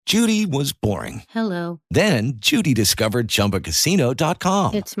Judy was boring. Hello. Then Judy discovered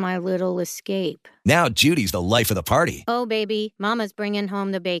ChumbaCasino.com. It's my little escape. Now Judy's the life of the party. Oh, baby, mama's bringing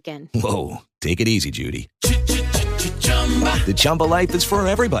home the bacon. Whoa, take it easy, Judy. The Chumba life is for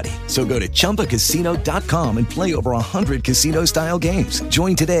everybody. So go to ChumbaCasino.com and play over 100 casino-style games.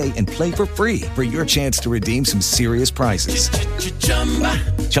 Join today and play for free for your chance to redeem some serious prizes.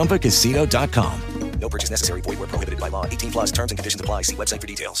 ChumbaCasino.com. No purchase necessary. Void where prohibited by law. 18 plus terms and conditions apply. See website for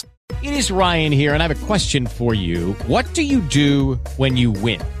details. It is Ryan here, and I have a question for you. What do you do when you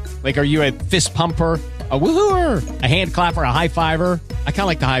win? Like, are you a fist pumper, a woohooer, a hand clapper, a high fiver? I kind of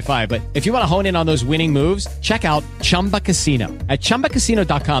like the high five, but if you want to hone in on those winning moves, check out Chumba Casino. At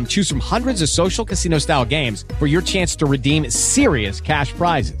ChumbaCasino.com, choose from hundreds of social casino style games for your chance to redeem serious cash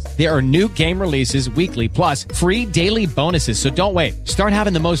prizes. There are new game releases weekly, plus free daily bonuses. So don't wait. Start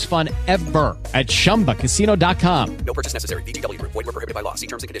having the most fun ever at ChumbaCasino.com. No purchase necessary. VGW. Void where prohibited by law. See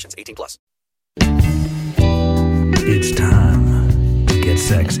terms and conditions. 18 plus. It's time to get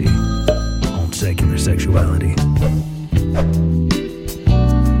sexy on Secular Sexuality.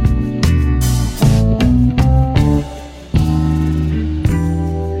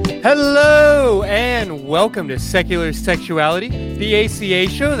 Hello and welcome to Secular Sexuality, the ACA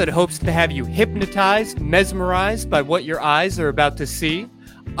show that hopes to have you hypnotized, mesmerized by what your eyes are about to see.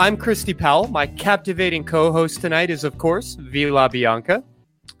 I'm Christy Powell. My captivating co-host tonight is, of course, V La Bianca.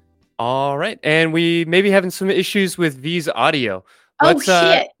 All right, and we may be having some issues with V's audio.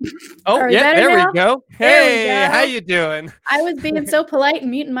 Shit. Oh, yeah, there we go. Hey, how you doing? I was being so polite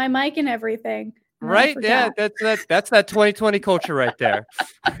and muting my mic and everything. Right? Yeah, that's that 2020 culture right there.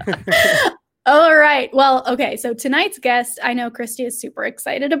 All right. Well, okay. So tonight's guest, I know Christy is super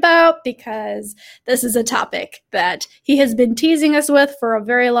excited about because this is a topic that he has been teasing us with for a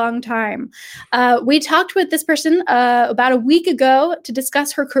very long time. We talked with this person about a week ago to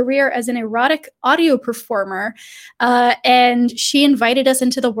discuss her career as an erotic audio performer. And she invited us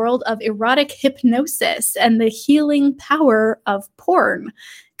into the world of erotic hypnosis and the healing power of porn.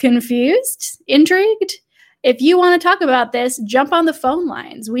 Confused? Intrigued? If you want to talk about this, jump on the phone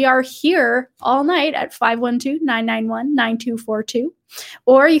lines. We are here all night at 512-991-9242.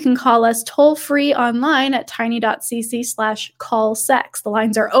 Or you can call us toll-free online at tiny.cc/callsex. The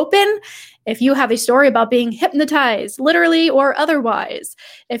lines are open. If you have a story about being hypnotized, literally or otherwise,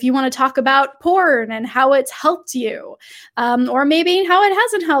 if you want to talk about porn and how it's helped you, or maybe how it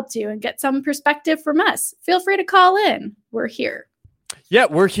hasn't helped you and get some perspective from us, feel free to call in. We're here. Yeah,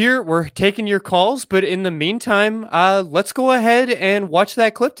 we're here. We're taking your calls. But in the meantime, let's go ahead and watch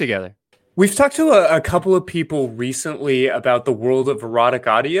that clip together. We've talked to a couple of people recently about the world of erotic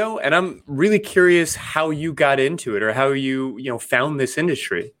audio, and I'm really curious how you got into it or how you found this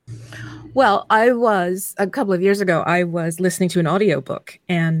industry. Well, a couple of years ago, I was listening to an audiobook,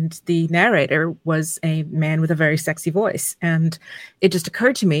 and the narrator was a man with a very sexy voice. And it just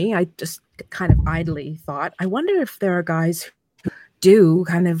occurred to me, I just kind of idly thought, I wonder if there are guys who do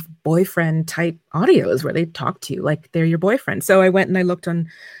kind of boyfriend type audios where they talk to you like they're your boyfriend. So I went and I looked on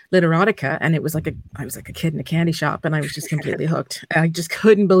Literotica, and it was like I was like a kid in a candy shop, and I was just completely hooked. I just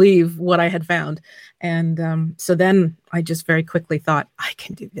couldn't believe what I had found. And so then I just very quickly thought, I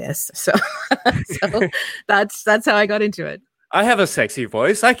can do this. So that's how I got into it. I have a sexy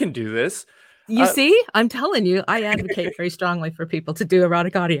voice. I can do this. You see, I'm telling you, I advocate very strongly for people to do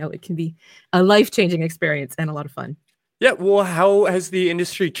erotic audio. It can be a life-changing experience and a lot of fun. Yeah, well, how has the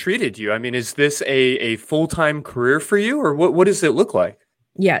industry treated you? I mean, is this a full-time career for you, or what does it look like?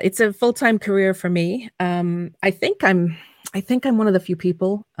 Yeah, it's a full-time career for me. I think I'm one of the few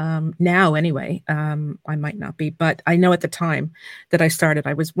people now anyway. I might not be, but I know at the time that I started,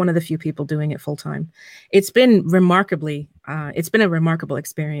 I was one of the few people doing it full-time. It's been a remarkable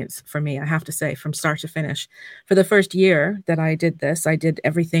experience for me, I have to say, from start to finish. For the first year that I did this, I did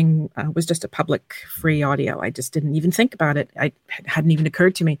everything was just a public free audio. I just didn't even think about it. It hadn't even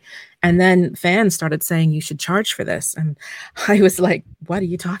occurred to me. And then fans started saying, you should charge for this. And I was like, what are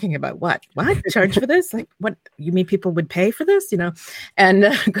you talking about? What? Charge for this? Like, what? You mean people would pay for this?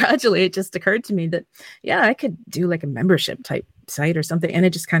 And gradually it just occurred to me that, yeah, I could do like a membership type site or something. And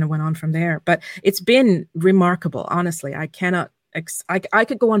it just kind of went on from there. But it's been remarkable. Honestly, I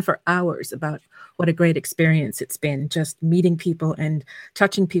could go on for hours about what a great experience it's been, just meeting people and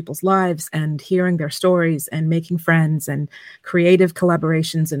touching people's lives and hearing their stories and making friends and creative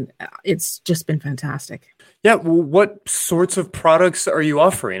collaborations. And it's just been fantastic. Yeah. Well, what sorts of products are you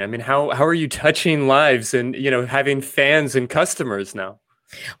offering? I mean, how are you touching lives and, having fans and customers now?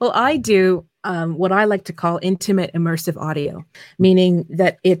 Well, I do what I like to call intimate immersive audio, meaning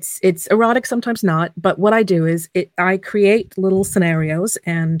that it's erotic, sometimes not. But what I do is I create little scenarios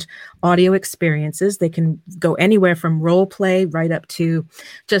and audio experiences. They can go anywhere from role play right up to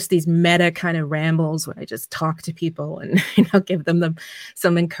just these meta kind of rambles where I just talk to people and give them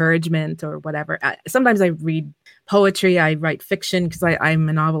some encouragement or whatever. Sometimes I read poetry, I write fiction because I'm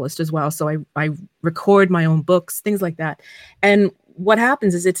a novelist as well. So I record my own books, things like that. And what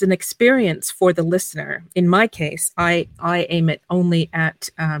happens is it's an experience for the listener. In my case, I aim it only at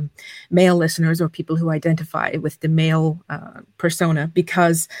male listeners or people who identify with the male persona,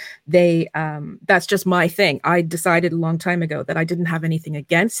 because that's just my thing. I decided a long time ago that I didn't have anything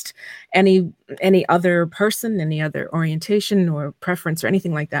against any other person, any other orientation or preference or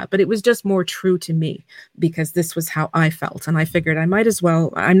anything like that. But it was just more true to me because this was how I felt. And I figured I might as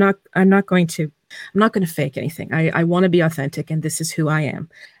well, I'm not going to fake anything. I want to be authentic, and this is who I am.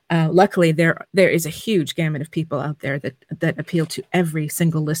 Luckily, there is a huge gamut of people out there that appeal to every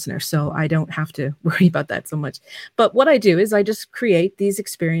single listener, so I don't have to worry about that so much. But what I do is I just create these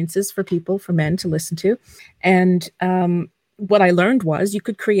experiences for people, for men to listen to. And what I learned was you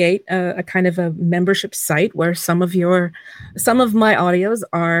could create a kind of a membership site where some of my audios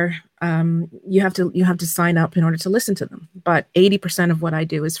are you have to sign up in order to listen to them. But 80% of what I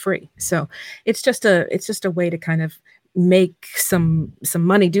do is free. So it's just a way to kind of make some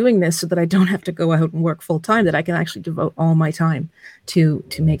money doing this so that I don't have to go out and work full time, that I can actually devote all my time to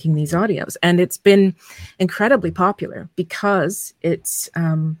making these audios. And it's been incredibly popular because it's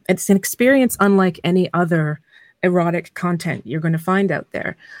an experience unlike any other erotic content you're going to find out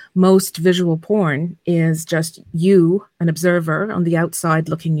there. Most visual porn is just you, an observer on the outside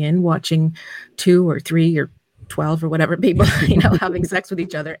looking in, watching 2 or 3 or 12 or whatever people, having sex with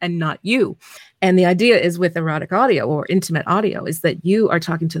each other, and not you. And the idea is with erotic audio or intimate audio is that you are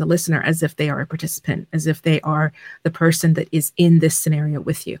talking to the listener as if they are a participant, as if they are the person that is in this scenario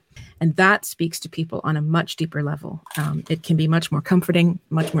with you. And that speaks to people on a much deeper level. It can be much more comforting,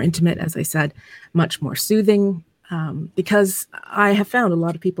 much more intimate, as I said, much more soothing. Because I have found a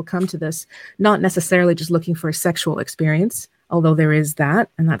lot of people come to this not necessarily just looking for a sexual experience, although there is that,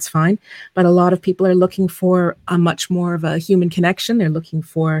 and that's fine. But a lot of people are looking for a much more of a human connection. They're looking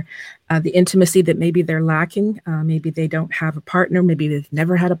for the intimacy that maybe they're lacking. Maybe they don't have a partner. Maybe they've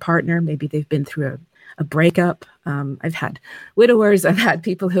never had a partner. Maybe they've been through a breakup. I've had widowers. I've had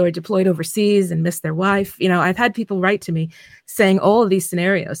people who are deployed overseas and miss their wife. I've had people write to me saying all of these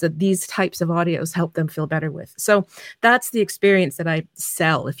scenarios that these types of audios help them feel better with. So that's the experience that I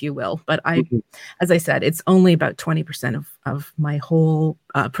sell, if you will. But as I said, it's only about 20% of my whole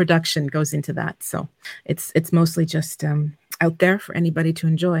production goes into that. So it's mostly just out there for anybody to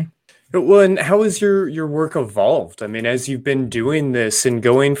enjoy. Well, and how has your work evolved? I mean, as you've been doing this and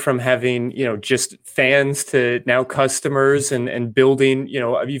going from having, just fans to now customers and building,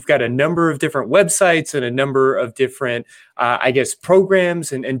 you've got a number of different websites and a number of different,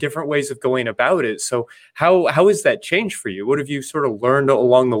 programs and different ways of going about it. So how has that changed for you? What have you sort of learned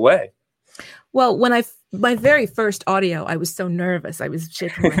along the way? Well, my very first audio, I was so nervous. I was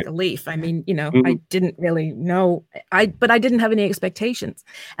shaking like a leaf. I mean, I didn't really know, but I didn't have any expectations.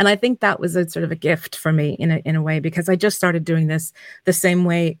 And I think that was a sort of a gift for me in a way, because I just started doing this the same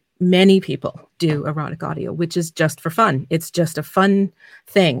way many people do erotic audio, which is just for fun. It's just a fun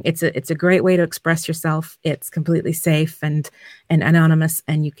thing. It's a great way to express yourself. It's completely safe and anonymous,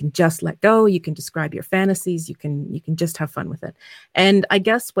 and you can just let go. You can describe your fantasies. You can just have fun with it. And I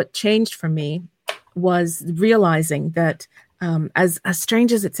guess what changed for me was realizing that as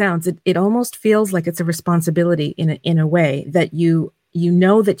strange as it sounds, it almost feels like it's a responsibility in a way that you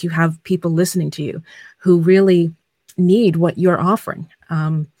know that you have people listening to you who really need what you're offering.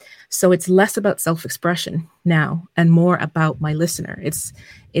 So it's less about self-expression now and more about my listener.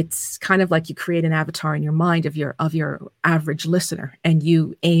 It's kind of like you create an avatar in your mind of your average listener, and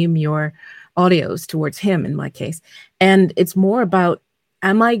you aim your audios towards him in my case. And it's more about,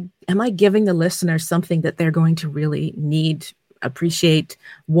 am I giving the listener something that they're going to really need, appreciate,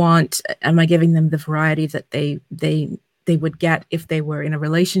 want? Am I giving them the variety that they would get if they were in a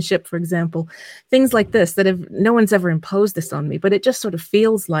relationship, for example? Things like this no one's ever imposed this on me, but it just sort of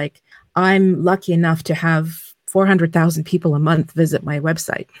feels like I'm lucky enough to have 400,000 people a month visit my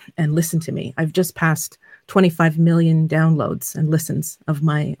website and listen to me. I've just passed 25 million downloads and listens of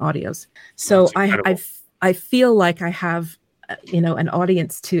my audios. So I feel like I have an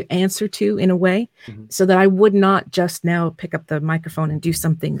audience to answer to in a way, so that I would not just now pick up the microphone and do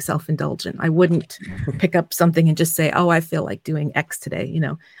something self-indulgent. I wouldn't pick up something and just say, oh, I feel like doing X today.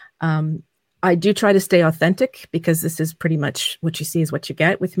 I do try to stay authentic because this is pretty much what you see is what you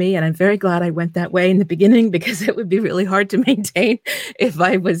get with me. And I'm very glad I went that way in the beginning because it would be really hard to maintain if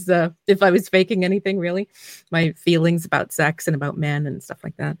I was faking anything, really, my feelings about sex and about men and stuff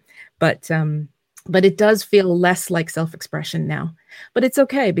like that. But it does feel less like self-expression now. But it's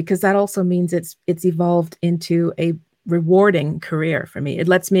okay because that also means it's evolved into a rewarding career for me. It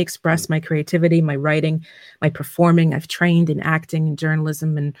lets me express my creativity, my writing, my performing. I've trained in acting and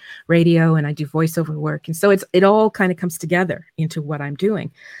journalism and radio, and I do voiceover work. And so it all kind of comes together into what I'm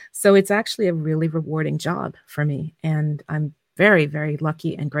doing. So it's actually a really rewarding job for me. And I'm very, very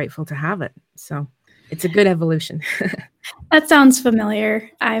lucky and grateful to have it. So it's a good evolution. That sounds familiar.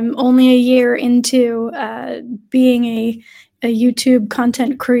 I'm only a year into being a YouTube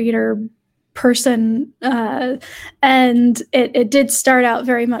content creator person, and it did start out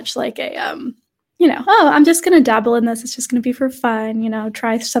very much like a I'm just going to dabble in this, it's just going to be for fun,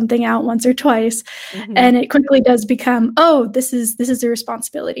 try something out once or twice. Mm-hmm. And it quickly does become, this is a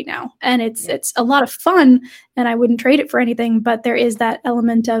responsibility now, and it's a lot of fun, and I wouldn't trade it for anything, but there is that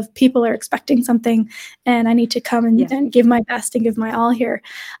element of people are expecting something and I need to come and give my best and give my all here.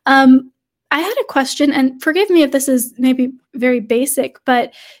 I had a question, and forgive me if this is maybe very basic,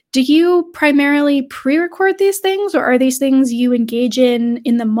 but do you primarily pre-record these things, or are these things you engage in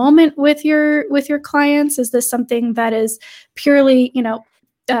the moment with your clients? Is this something that is purely,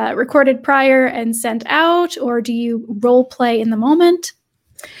 recorded prior and sent out, or do you role play in the moment?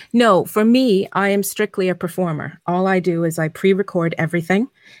 No, for me, I am strictly a performer. All I do is I pre-record everything,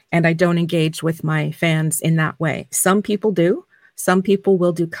 and I don't engage with my fans in that way. Some people do. Some people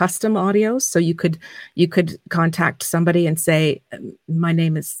will do custom audios. So you could contact somebody and say, my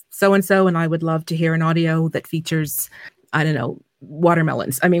name is so-and-so, and I would love to hear an audio that features, I don't know,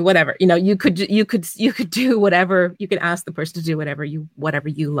 watermelons. I mean, whatever, you could do whatever. You could ask the person to do whatever you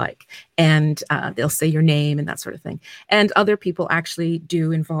like, and they'll say your name and that sort of thing. And other people actually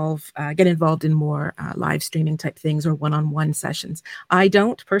do get involved in more live streaming type things or one-on-one sessions. I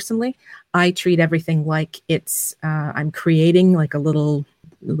don't personally. I treat everything like it's I'm creating like a little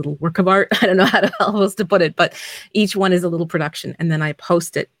work of art. I don't know how else to put it, but each one is a little production, and then I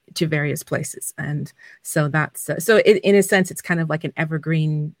post it to various places. And so that's in a sense, it's kind of like an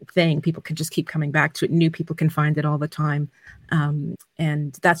evergreen thing. People can just keep coming back to it. New people can find it all the time.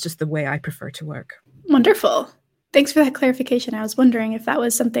 And that's just the way I prefer to work. Wonderful. Thanks for that clarification. I was wondering if that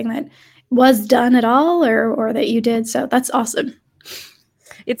was something that was done at all or that you did. So that's awesome.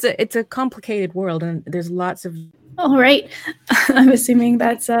 It's a complicated world, and there's lots of. All right. I'm assuming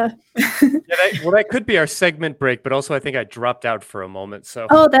that's that could be our segment break, but also I think I dropped out for a moment. So.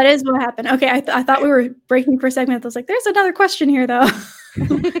 Oh, that is what happened. Okay, I thought we were breaking for a segment. I was like, there's another question here, though.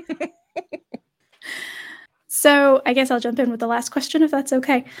 So I guess I'll jump in with the last question, if that's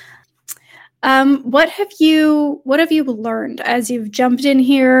okay. What have you learned as you've jumped in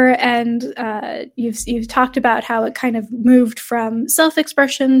here, and you've talked about how it kind of moved from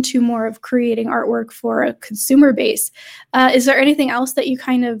self-expression to more of creating artwork for a consumer base? Is there anything else that you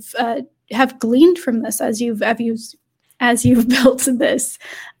kind of have gleaned from this as you've built this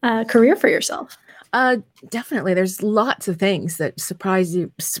career for yourself? Definitely. There's lots of things that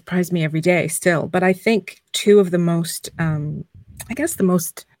surprise me every day still, but I think two of the most, the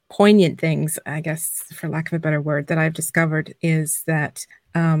most poignant things, for lack of a better word, that I've discovered is that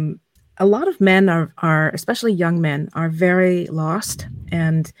a lot of men are, especially young men, are very lost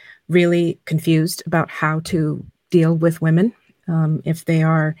and really confused about how to deal with women. If they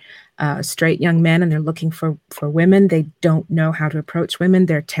are straight young men and they're looking for women, they don't know how to approach women.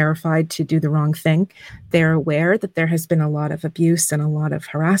 They're terrified to do the wrong thing. They're aware that there has been a lot of abuse and a lot of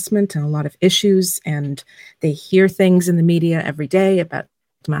harassment and a lot of issues, and they hear things in the media every day about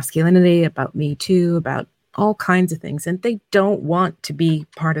masculinity, about Me Too, about all kinds of things, and they don't want to be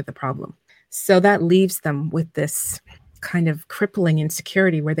part of the problem. So that leaves them with this kind of crippling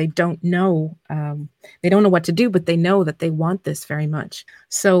insecurity where they don't know what to do, but they know that they want this very much.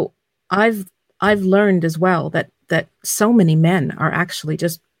 So I've learned as well that so many men are actually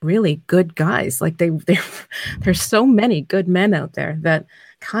just really good guys. Like there's so many good men out there that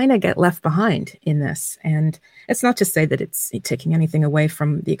kind of get left behind in this. And it's not to say that it's taking anything away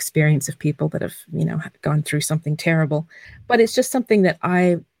from the experience of people that have, gone through something terrible, but it's just something that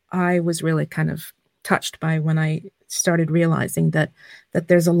I was really kind of touched by when I started realizing that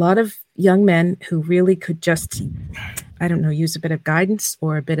there's a lot of young men who really could just, use a bit of guidance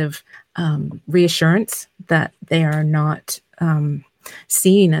or a bit of reassurance that they are not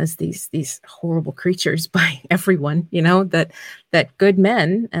seen as these horrible creatures by everyone, that good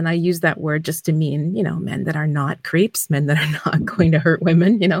men, and I use that word just to mean, men that are not creeps, men that are not going to hurt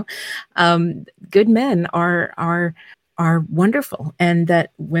women, good men are wonderful, and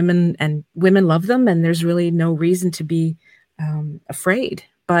that women love them, and there's really no reason to be afraid.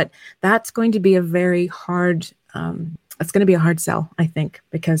 But that's going to be a very hard, it's going to be a hard sell, I think,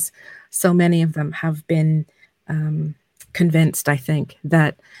 because so many of them have been convinced, I think,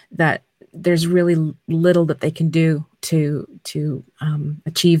 that there's really little that they can do to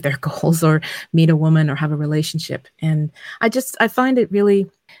achieve their goals or meet a woman or have a relationship. And I find it really,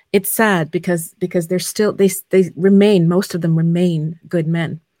 it's sad because they're still, they remain, most of them remain good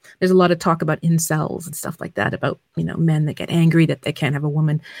men. There's a lot of talk about incels and stuff like that, about, men that get angry that they can't have a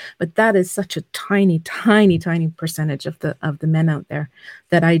woman. But that is such a tiny, tiny, tiny percentage of the men out there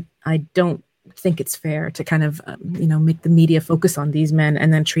that I don't think it's fair to kind of, make the media focus on these men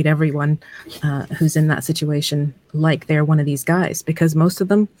and then treat everyone who's in that situation like they're one of these guys, because most of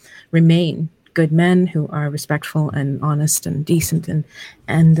them remain good men who are respectful and honest and decent.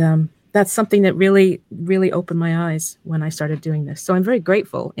 And that's something that really, really opened my eyes when I started doing this. So I'm very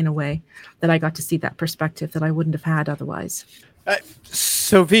grateful in a way that I got to see that perspective that I wouldn't have had otherwise.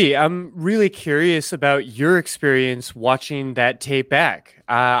 So V, I'm really curious about your experience watching that tape back.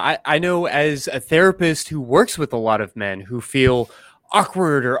 I know as a therapist who works with a lot of men who feel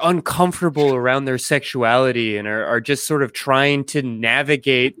awkward or uncomfortable around their sexuality and are just sort of trying to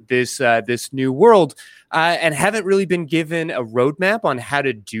navigate this new world, and haven't really been given a roadmap on how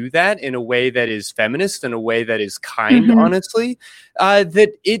to do that in a way that is feminist, in a way that is kind, honestly,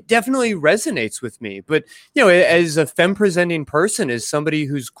 that it definitely resonates with me. But, as a femme-presenting person, as somebody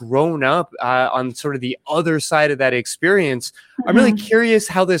who's grown up on sort of the other side of that experience, I'm really curious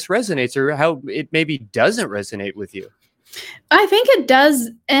how this resonates, or how it maybe doesn't resonate with you. I think it does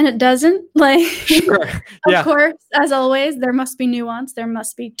and it doesn't. Sure. Of course, as always, there must be nuance. There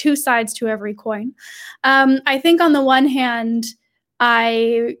must be two sides to every coin. I think on the one hand,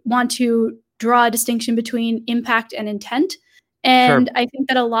 I want to draw a distinction between impact and intent. And I think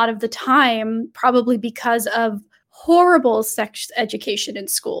that a lot of the time, probably because of horrible sex education in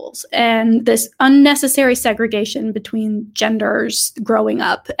schools and this unnecessary segregation between genders growing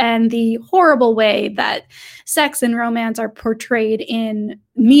up, and the horrible way that sex and romance are portrayed in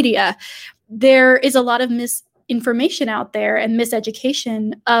media, there is a lot of misinformation out there and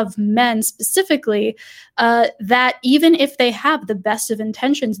miseducation of men specifically, that even if they have the best of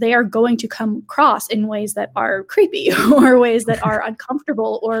intentions, they are going to come across in ways that are creepy or ways that are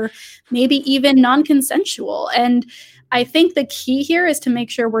uncomfortable or maybe even non-consensual. And I think the key here is to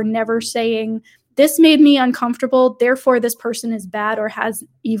make sure we're never saying, this made me uncomfortable, therefore this person is bad or has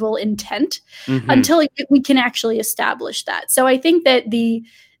evil intent, until we can actually establish that. So I think that the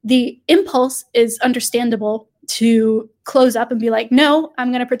impulse is understandable to close up and be like, no,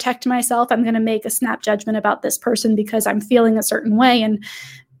 I'm going to protect myself. I'm going to make a snap judgment about this person because I'm feeling a certain way. And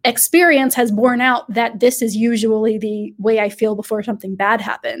experience has borne out that this is usually the way I feel before something bad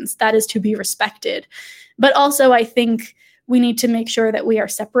happens. That is to be respected. But also, I think we need to make sure that we are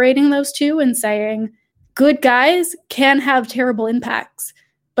separating those two and saying good guys can have terrible impacts,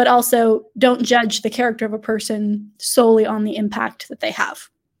 but also don't judge the character of a person solely on the impact that they have.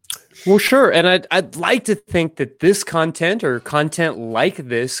 Well, sure. And I'd like to think that this content or content like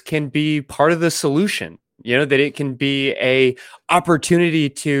this can be part of the solution, that it can be a opportunity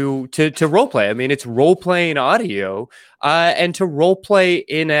to role play. I mean, it's role playing audio, and to role play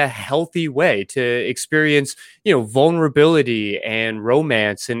in a healthy way, to experience, vulnerability and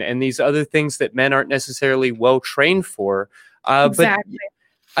romance and these other things that men aren't necessarily well trained for. Exactly. But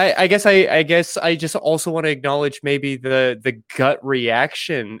I guess I just also want to acknowledge maybe the gut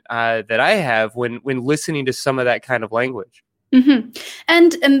reaction that I have when listening to some of that kind of language.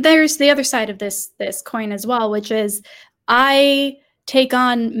 And there's the other side of this coin as well, which is I take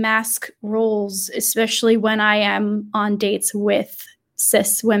on mask roles, especially when I am on dates with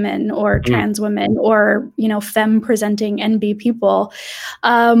cis women or trans women or, femme presenting NB people.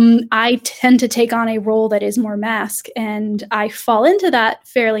 I tend to take on a role that is more mask, and I fall into that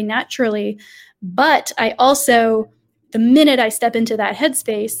fairly naturally. But I also, the minute I step into that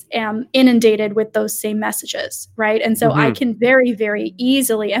headspace, am inundated with those same messages, right? And so I can very, very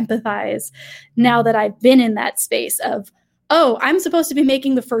easily empathize now that I've been in that space of, oh, I'm supposed to be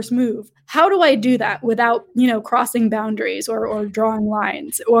making the first move. How do I do that without, crossing boundaries or drawing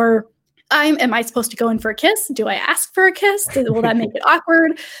lines? Or am I supposed to go in for a kiss? Do I ask for a kiss? Will that make it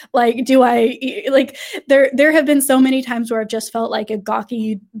awkward? Like, there have been so many times where I've just felt like a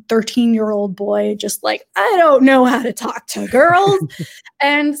gawky 13-year-old boy, just like, I don't know how to talk to girls.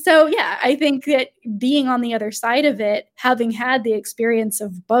 And so, yeah, I think that being on the other side of it, having had the experience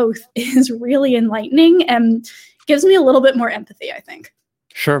of both is really enlightening and gives me a little bit more empathy, I think.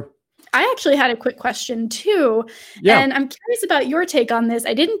 Sure. I actually had a quick question too, and I'm curious about your take on this.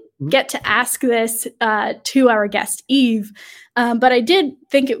 I didn't get to ask this to our guest, Eve, but I did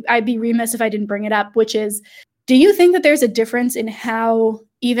think I'd be remiss if I didn't bring it up, which is, do you think that there's a difference in how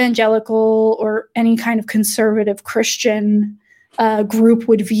evangelical or any kind of conservative Christian group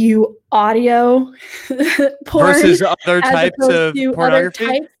would view audio porn versus other types of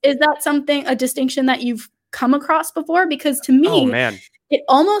pornography? Is that a distinction that you've come across before? Because to me, it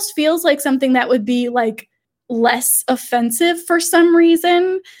almost feels like something that would be like less offensive for some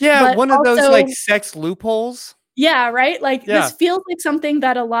reason. Yeah, one of those like sex loopholes. Yeah, right? Like this feels like something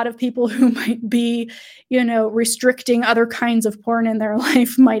that a lot of people who might be, restricting other kinds of porn in their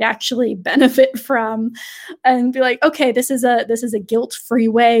life might actually benefit from, and be like, okay, this is a guilt-free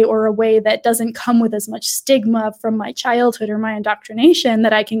way, or a way that doesn't come with as much stigma from my childhood or my indoctrination,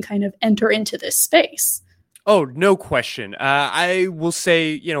 that I can kind of enter into this space. Oh, no question. I will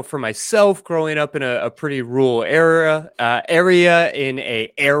say, for myself, growing up in a pretty rural area in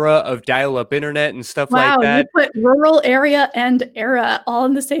a era of dial-up internet and stuff like that. Wow, you put rural area and era all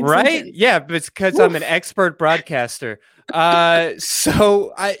in the same sentence. Right? Yeah, but it's because I'm an expert broadcaster.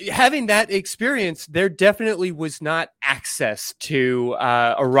 So having that experience, there definitely was not access to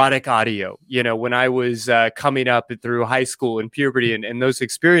erotic audio, when I was coming up through high school and puberty and those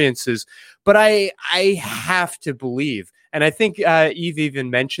experiences. But I have to believe, and I think Eve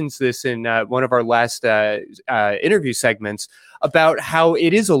even mentions this in one of our last interview segments, about how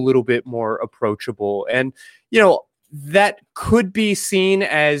it is a little bit more approachable. And, that could be seen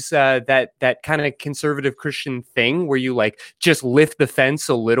as that kind of conservative Christian thing where you like just lift the fence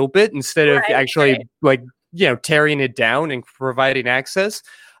a little bit instead of actually tearing it down and providing access.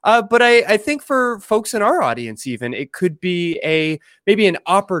 But I think for folks in our audience, even, it could be maybe an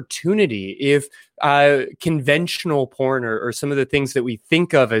opportunity if conventional porn or some of the things that we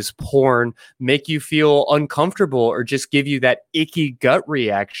think of as porn make you feel uncomfortable or just give you that icky gut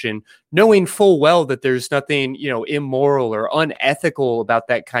reaction, knowing full well that there's nothing, immoral or unethical about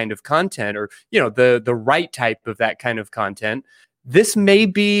that kind of content, or, the right type of that kind of content. This may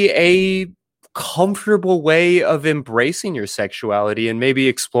be a comfortable way of embracing your sexuality and maybe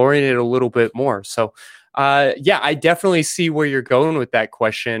exploring it a little bit more. So I definitely see where you're going with that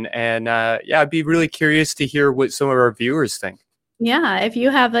question, and I'd be really curious to hear what some of our viewers think. Yeah, if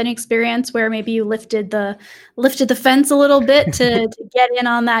you have an experience where maybe you lifted the fence a little bit to get in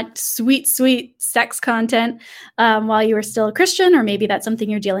on that sweet sex content while you were still a Christian, or maybe that's something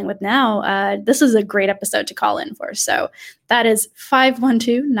you're dealing with now, this is a great episode to call in for. So that is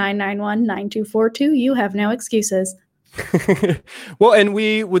 512-991-9242. You have no excuses. Well, and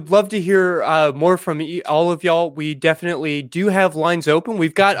we would love to hear more from all of y'all. We definitely do have lines open.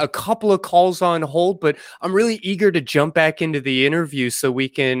 We've got a couple of calls on hold, but I'm really eager to jump back into the interview so we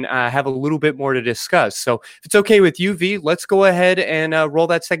can have a little bit more to discuss. So if it's okay with you, V, let's go ahead and roll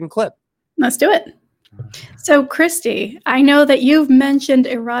that second clip. Let's do it. So, Christy, I know that you've mentioned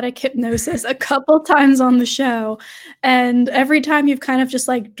erotic hypnosis a couple times on the show, and every time you've kind of just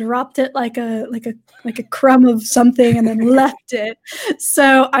like dropped it like a crumb of something and then left it.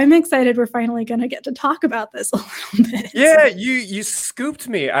 So I'm excited we're finally going to get to talk about this a little bit. Yeah, you scooped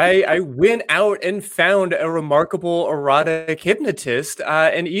me. I went out and found a remarkable erotic hypnotist.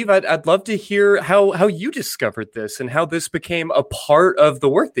 And Eve, I'd love to hear how you discovered this and how this became a part of the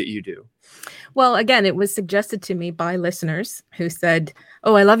work that you do. Well, again, it was suggested to me by listeners who said,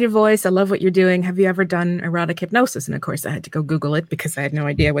 "Oh, I love your voice. I love what you're doing. Have you ever done erotic hypnosis?" And of course, I had to go Google it because I had no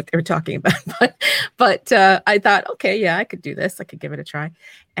idea what they were talking about. But I thought, okay, yeah, I could do this. I could give it a try.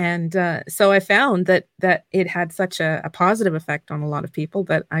 And so I found that it had such a positive effect on a lot of people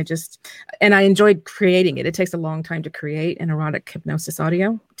that I enjoyed creating it. It takes a long time to create an erotic hypnosis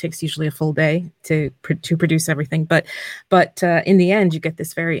audio. It takes usually a full day to produce everything. But in the end, you get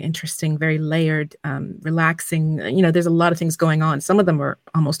this very interesting, very layered, relaxing, there's a lot of things going on. Some of them are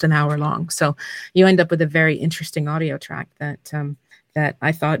almost an hour long. So you end up with a very interesting audio track that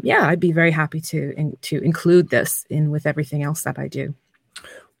I thought, yeah, I'd be very happy to include this in with everything else that I do.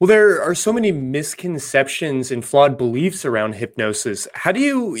 Well, there are so many misconceptions and flawed beliefs around hypnosis. How do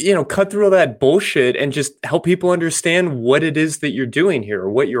you cut through all that bullshit and just help people understand what it is that you're doing here or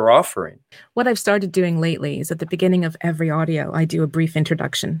what you're offering? What I've started doing lately is at the beginning of every audio, I do a brief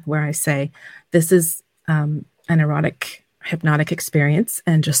introduction where I say, this is an erotic hypnotic experience.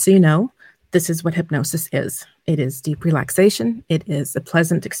 And just so you know, this is what hypnosis is. It is deep relaxation. It is a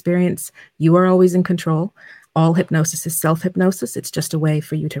pleasant experience. You are always in control. All hypnosis is self-hypnosis. It's just a way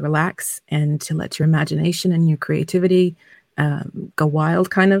for you to relax and to let your imagination and your creativity go wild,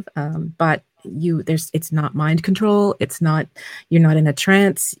 kind of. But it's not mind control. You're not in a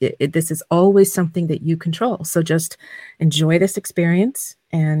trance. This is always something that you control. So just enjoy this experience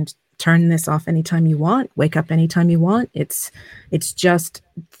and turn this off anytime you want. Wake up anytime you want. It's just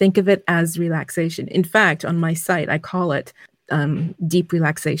think of it as relaxation. In fact, on my site, I call it deep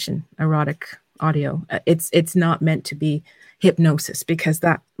relaxation, erotic audio. It's not meant to be hypnosis because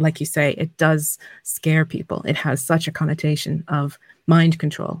that, like you say, it does scare people. It has such a connotation of mind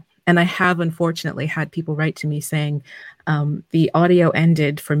control. And I have unfortunately had people write to me saying, the audio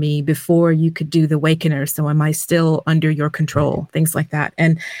ended for me before you could do the wakener. So am I still under your control? Things like that.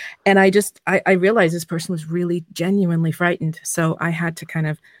 And I realized this person was really genuinely frightened. So I had to kind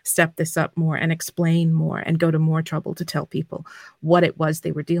of step this up more and explain more and go to more trouble to tell people what it was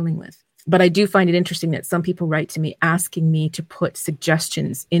they were dealing with. But I do find it interesting that some people write to me asking me to put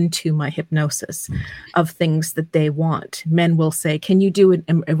suggestions into my hypnosis of things that they want. Men will say, can you do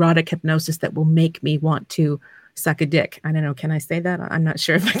an erotic hypnosis that will make me want to suck a dick? I don't know. Can I say that? I'm not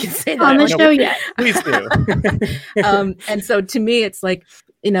sure if I can say that. On the show yet. Please do. And so to me, it's like,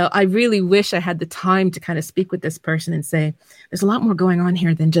 I really wish I had the time to kind of speak with this person and say, there's a lot more going on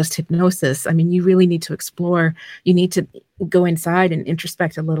here than just hypnosis. I mean, you really need to explore. You need to go inside and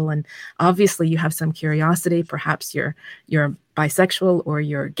introspect a little. And obviously you have some curiosity. Perhaps you're bisexual or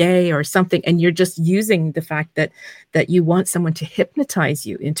you're gay or something. And you're just using the fact that you want someone to hypnotize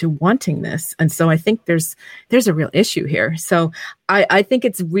you into wanting this. And so I think there's a real issue here. So I think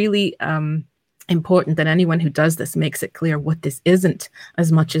it's really, important that anyone who does this makes it clear what this isn't as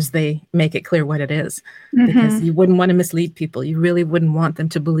much as they make it clear what it is, because you wouldn't want to mislead people. You really wouldn't want them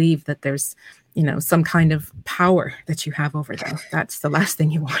to believe that there's, some kind of power that you have over them. That's the last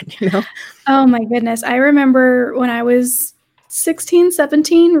thing you want, Oh my goodness. I remember when I was 16,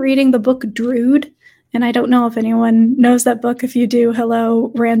 17, reading the book Drood. And I don't know if anyone knows that book. If you do,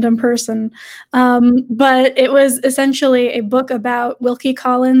 hello, random person. But it was essentially a book about Wilkie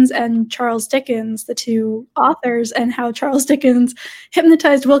Collins and Charles Dickens, the two authors, and how Charles Dickens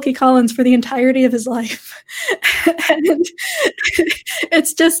hypnotized Wilkie Collins for the entirety of his life. And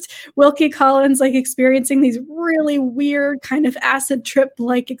it's just Wilkie Collins experiencing these really weird kind of acid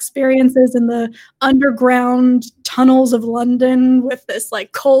trip-like experiences in the underground tunnels of London with this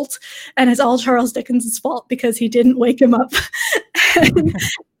cult, and it's all Charles Dickens' fault because he didn't wake him up. And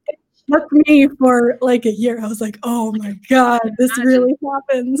it took me for a year. I was like, oh my God, this really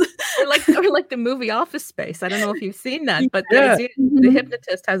happens. Or like the movie Office Space. I don't know if you've seen that, but the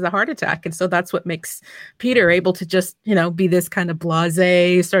hypnotist has a heart attack. And so that's what makes Peter able to just, be this kind of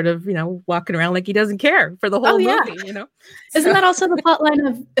blasé sort of, walking around like he doesn't care for the whole movie, Isn't that also the plotline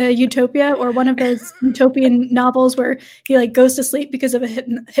of Utopia, or one of those utopian novels where he goes to sleep because of a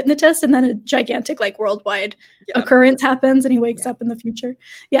hypnotist, and then a gigantic worldwide occurrence happens and he wakes up in the future?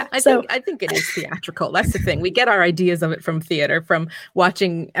 Yeah. I think it is theatrical. That's the thing. We get our ideas of it from theater, from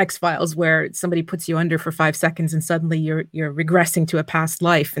watching X-Files, where somebody puts you under for 5 seconds and suddenly you're regressing to a past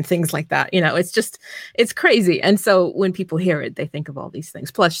life and things like that. It's crazy. And so when people hear it, they think of all these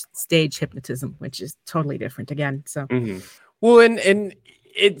things, plus stage hypnotism, which is totally different again. So. Mm-hmm. Well, and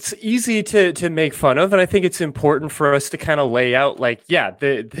it's easy to make fun of, and I think it's important for us to kind of lay out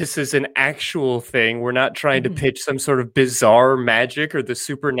this is an actual thing. We're not trying to pitch some sort of bizarre magic or the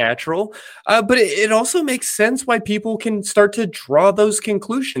supernatural, but it also makes sense why people can start to draw those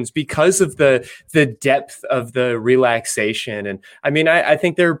conclusions because of the depth of the relaxation. And I mean, I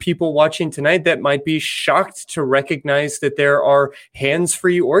think there are people watching tonight that might be shocked to recognize that there are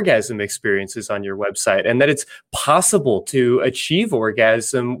hands-free orgasm experiences on your website, and that it's possible to achieve orgasm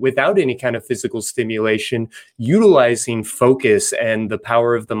without any kind of physical stimulation, utilizing focus and the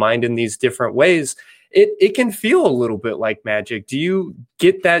power of the mind in these different ways. It can feel a little bit like magic. Do you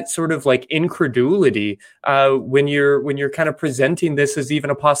get that sort of incredulity when you're kind of presenting this as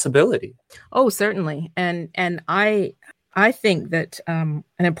even a possibility? Oh, certainly. And I think that an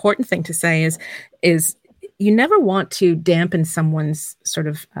important thing to say is you never want to dampen someone's sort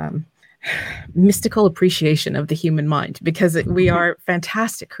of mystical appreciation of the human mind, because we are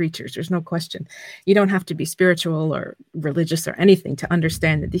fantastic creatures. There's no question. You don't have to be spiritual or religious or anything to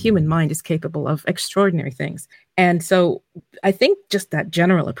understand that the human mind is capable of extraordinary things. And so I think just that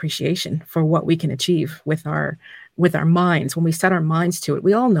general appreciation for what we can achieve with our minds, when we set our minds to it.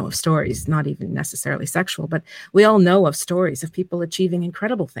 We all know of stories, not even necessarily sexual, but we all know of stories of people achieving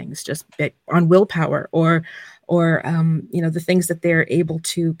incredible things just on willpower or the things that they're able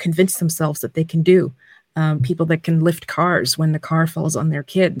to convince themselves that they can do. People that can lift cars when the car falls on their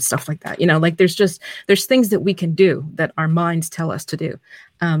kid and stuff like that. There's things that we can do that our minds tell us to do.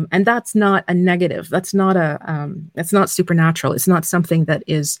 And that's not a negative. That's not supernatural. It's not something that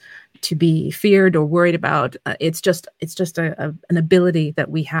is to be feared or worried about. It's just an ability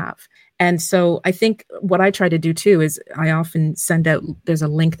that we have. And so I think what I try to do too is I often send out, there's a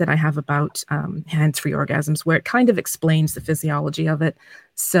link that I have about hands-free orgasms where it kind of explains the physiology of it.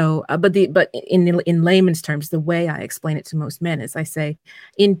 So, but in layman's terms, the way I explain it to most men is I say,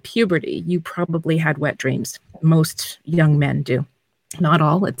 in puberty, you probably had wet dreams. Most young men do. Not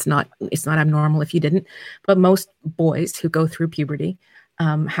all. It's not abnormal if you didn't, but most boys who go through puberty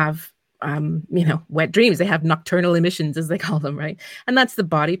have wet dreams. They have nocturnal emissions, as they call them, right? And that's the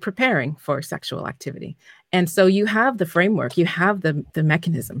body preparing for sexual activity. And so you have the framework, you have the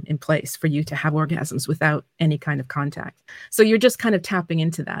mechanism in place for you to have orgasms without any kind of contact. So you're just kind of tapping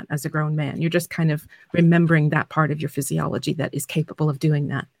into that as a grown man. You're just kind of remembering that part of your physiology that is capable of doing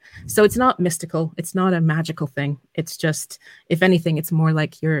that. So it's not mystical. It's not a magical thing. It's just, if anything, it's more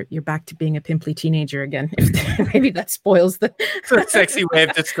like you're back to being a pimply teenager again. Maybe that spoils the sexy way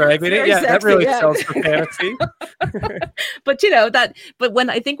of describing it. Yeah, sexy, that really sells for fantasy. But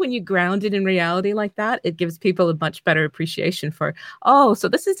when you ground it in reality like that, it gives people a much better appreciation for, oh, so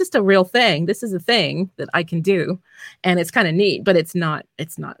this is just a real thing. This is a thing that I can do. And it's kind of neat, but it's not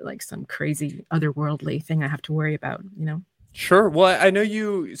like some crazy otherworldly thing I have to worry about, Sure. Well, I know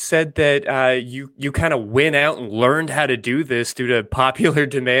you said that you kind of went out and learned how to do this due to popular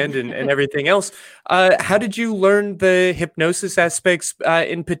demand and everything else. How did you learn the hypnosis aspects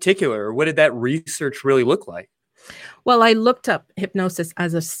in particular? What did that research really look like? Well, I looked up hypnosis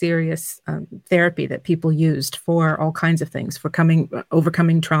as a serious therapy that people used for all kinds of things, for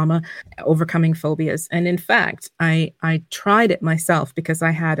overcoming trauma, overcoming phobias. And in fact, I tried it myself because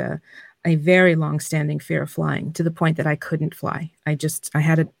I had a very long-standing fear of flying, to the point that I couldn't fly. I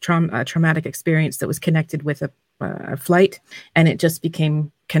had a traumatic experience that was connected with a flight, and it just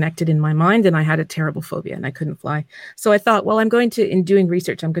became connected in my mind, and I had a terrible phobia and I couldn't fly. So I thought, well, in doing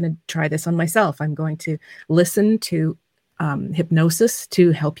research, I'm going to try this on myself. I'm going to listen to hypnosis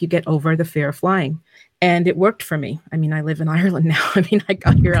to help you get over the fear of flying. And it worked for me. I mean, I live in Ireland now. I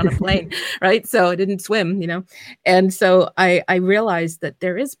got here on a plane, right? So I didn't swim, And so I realized that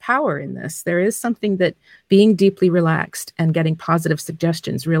there is power in this. There is something that being deeply relaxed and getting positive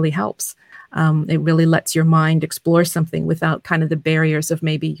suggestions really helps. It really lets your mind explore something without kind of the barriers of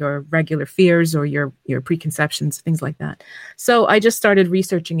maybe your regular fears or your preconceptions, things like that. So I just started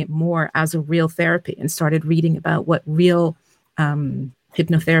researching it more as a real therapy and started reading about what real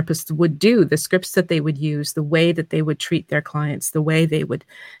hypnotherapists would do, the scripts that they would use, the way that they would treat their clients, the way they would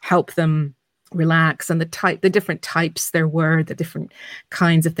help them relax, and the different types there were, the different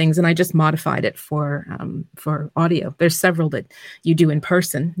kinds of things. And I just modified it for audio. There's several that you do in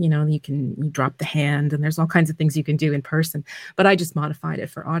person. You drop the hand, and there's all kinds of things you can do in person. But I just modified it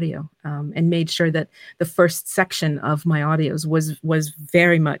for audio and made sure that the first section of my audios was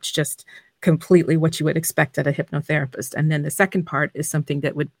very much just completely what you would expect at a hypnotherapist. And then the second part is something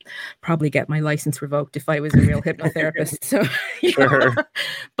that would probably get my license revoked if I was a real hypnotherapist. So, sure.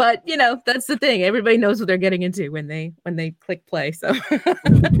 But that's the thing. Everybody knows what they're getting into when they click play. So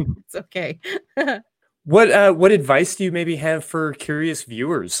it's okay. What advice do you maybe have for curious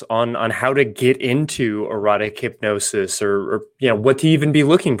viewers on how to get into erotic hypnosis or what to even be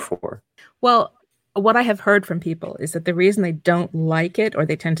looking for? Well, what I have heard from people is that the reason they don't like it or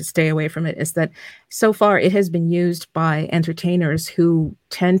they tend to stay away from it is that so far it has been used by entertainers who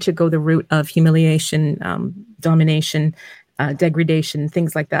tend to go the route of humiliation, domination, degradation,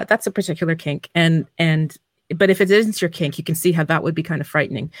 things like that. That's a particular kink. But if it isn't your kink, you can see how that would be kind of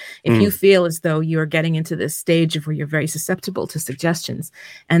frightening. If you feel as though you're getting into this stage of where you're very susceptible to suggestions,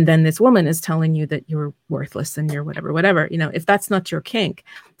 and then this woman is telling you that you're worthless and you're whatever, if that's not your kink,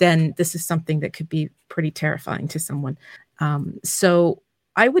 then this is something that could be pretty terrifying to someone. So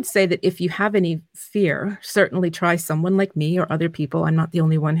I would say that if you have any fear, certainly try someone like me or other people. I'm not the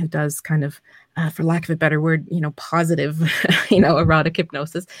only one who does kind of, for lack of a better word, positive, erotic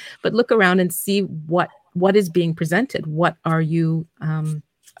hypnosis, but look around and see what is being presented. What are you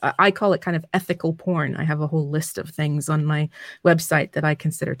I call it kind of ethical porn. I have a whole list of things on my website that I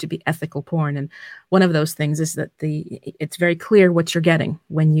consider to be ethical porn. And one of those things is that it's very clear what you're getting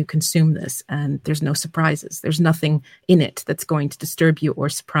when you consume this, and there's no surprises. There's nothing in it that's going to disturb you or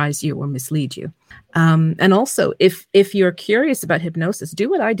surprise you or mislead you. And also, if you're curious about hypnosis, do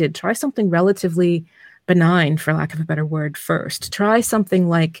what I did. Try something relatively benign, for lack of a better word, first. Try something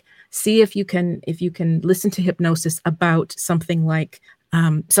like, see if you can listen to hypnosis about something like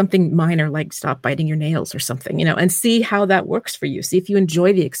something minor, like stop biting your nails or something, and see how that works for you. See if you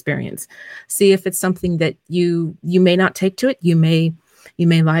enjoy the experience. See if it's something that you may not take to it. You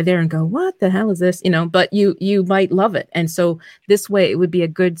may lie there and go, what the hell is this? But you might love it. And so this way it would be a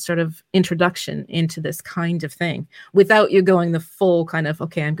good sort of introduction into this kind of thing without you going the full kind of,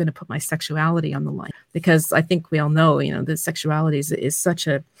 okay, I'm going to put my sexuality on the line, because I think we all know, that sexuality is such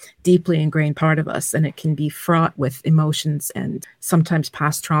a deeply ingrained part of us, and it can be fraught with emotions and sometimes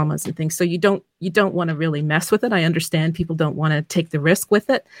past traumas and things. So you don't want to really mess with it. I understand people don't want to take the risk with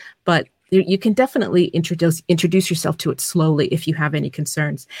it, but you can definitely introduce yourself to it slowly if you have any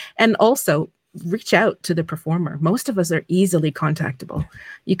concerns. And also reach out to the performer. Most of us are easily contactable.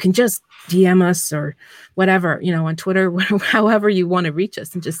 You can just DM us or whatever, on Twitter, however you want to reach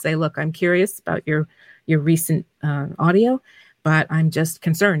us, and just say, look, I'm curious about your recent audio, but I'm just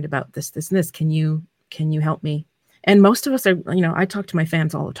concerned about this, and this. Can you help me? And most of us are, I talk to my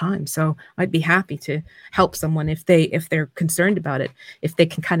fans all the time, so I'd be happy to help someone if they're concerned about it. If they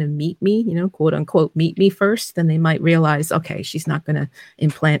can kind of meet me, quote unquote, meet me first, then they might realize, okay, she's not going to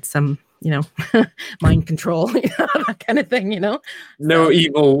implant some, mind control, that kind of thing, No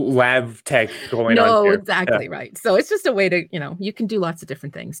evil lab tech going on. No, here. exactly right. So it's just a way to, you can do lots of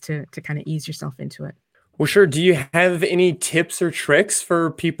different things to kind of ease yourself into it. Well, sure. Do you have any tips or tricks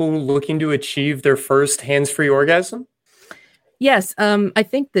for people looking to achieve their first hands-free orgasm? Yes. I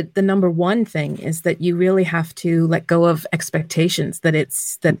think that the number one thing is that you really have to let go of expectations that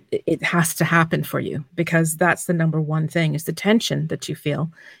it has to happen for you, because that's the number one thing, is the tension that you feel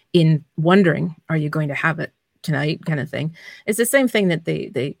in wondering, are you going to have it tonight, kind of thing. It's the same thing that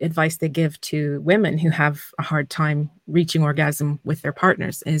the advice they give to women who have a hard time reaching orgasm with their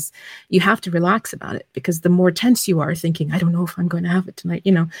partners is you have to relax about it, because the more tense you are thinking, I don't know if I'm going to have it tonight,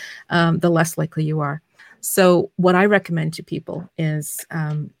 the less likely you are. So what I recommend to people is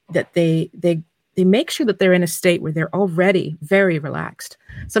that they make sure that they're in a state where they're already very relaxed.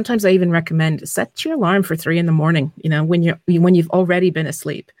 Sometimes I even recommend set your alarm for 3 a.m, when you've already been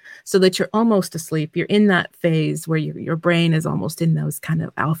asleep, so that you're almost asleep. You're in that phase where your brain is almost in those kind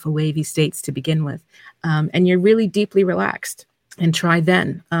of alpha wavy states to begin with, and you're really deeply relaxed. And try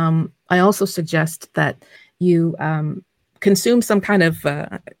then. I also suggest that you consume some kind of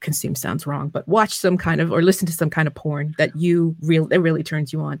consume sounds wrong, but watch some kind of, or listen to some kind of porn that really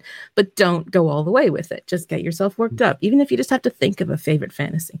turns you on, but don't go all the way with it. Just get yourself worked up, even if you just have to think of a favorite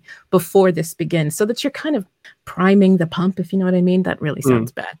fantasy before this begins, so that you're kind of priming the pump, if you know what I mean. That really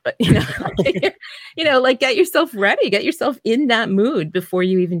sounds bad, but like get yourself ready, get yourself in that mood before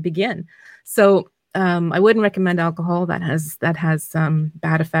you even begin. So I wouldn't recommend alcohol. That has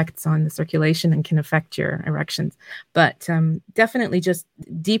bad effects on the circulation and can affect your erections. But definitely just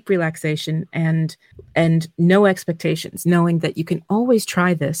deep relaxation and no expectations, knowing that you can always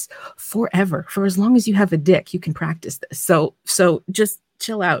try this forever. For as long as you have a dick, you can practice this. So just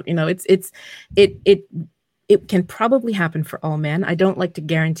chill out. It can probably happen for all men. I don't like to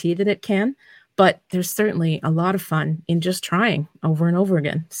guarantee that it can, but there's certainly a lot of fun in just trying over and over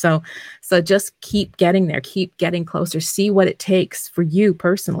again. So just keep getting there, keep getting closer, see what it takes for you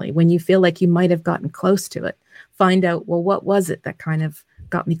personally. When you feel like you might have gotten close to it, find out, well, what was it that kind of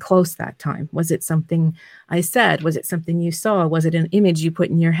got me close that time? Was it something I said? Was it something you saw? Was it an image you put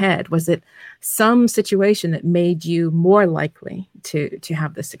in your head? Was it some situation that made you more likely to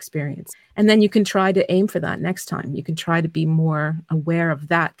have this experience? And then you can try to aim for that next time. You can try to be more aware of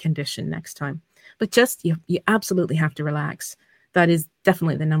that condition next time. But just, you absolutely have to relax. That is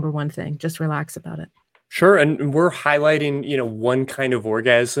definitely the number one thing. Just relax about it. Sure. And we're highlighting, one kind of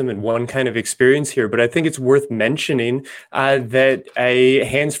orgasm and one kind of experience here, but I think it's worth mentioning that a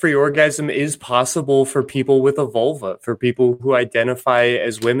hands-free orgasm is possible for people with a vulva, for people who identify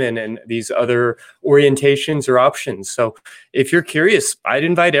as women and these other orientations or options. So if you're curious, I'd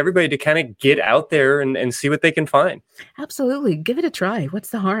invite everybody to kind of get out there and see what they can find. Absolutely. Give it a try. What's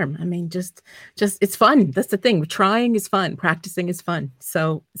the harm? I mean, just it's fun. That's the thing. Trying is fun. Practicing is fun.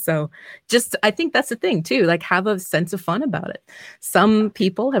 So just, I think that's the thing. thing too. Like, have a sense of fun about it. Some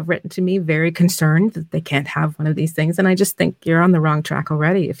people have written to me very concerned that they can't have one of these things. And I just think you're on the wrong track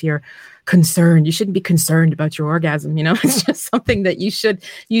already. If you're concerned, you shouldn't be concerned about your orgasm. It's just something that you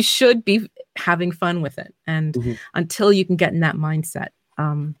should be having fun with it. And until you can get in that mindset,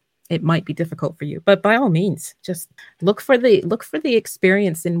 it might be difficult for you, but by all means, just look for the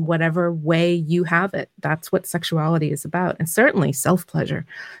experience in whatever way you have it. That's what sexuality is about. And certainly self-pleasure.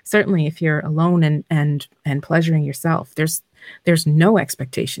 Certainly if you're alone and pleasuring yourself, there's no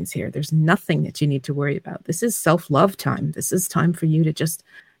expectations here. There's nothing that you need to worry about. This is self-love time. This is time for you to just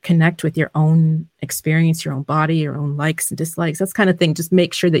connect with your own experience, your own body, your own likes and dislikes. That's kind of thing. Just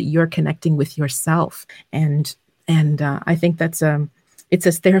make sure that you're connecting with yourself. And I think that's it's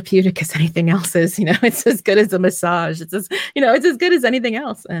as therapeutic as anything else is. It's as good as a massage. It's as good as anything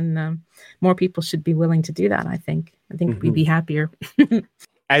else. And more people should be willing to do that. I think we'd be happier.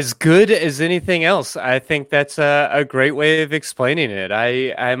 As good as anything else. I think that's a great way of explaining it.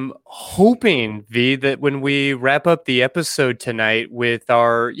 I'm hoping, V, that when we wrap up the episode tonight with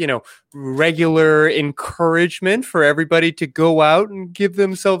our, regular encouragement for everybody to go out and give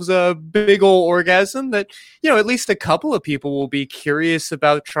themselves a big old orgasm, that, at least a couple of people will be curious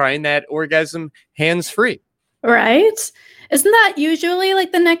about trying that orgasm hands-free. Right? Isn't that usually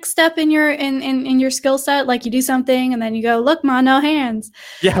like the next step in your in your skill set? Like you do something and then you go, look, ma, no hands.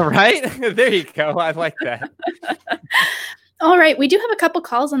 Yeah, right? There you go. I like that. All right. We do have a couple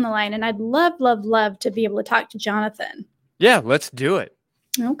calls on the line, and I'd love, love, love to be able to talk to Jonathan. Yeah, let's do it.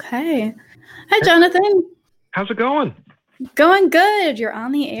 Okay. Hi, Jonathan. How's it going? Going good. You're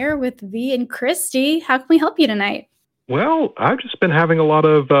on the air with V and Christy. How can we help you tonight? Well, I've just been having a lot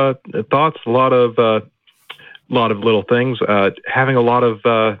of thoughts, a lot of little things, having a lot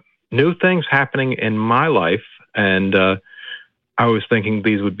of new things happening in my life. And I was thinking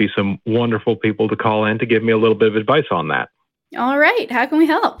these would be some wonderful people to call in to give me a little bit of advice on that. All right. How can we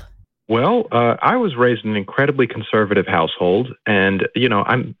help? Well, I was raised in an incredibly conservative household. And,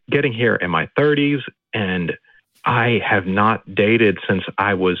 I'm getting here in my 30s, and I have not dated since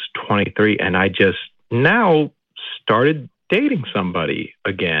I was 23. And I just now started dating somebody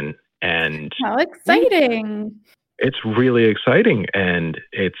again. And how exciting. It's really exciting. And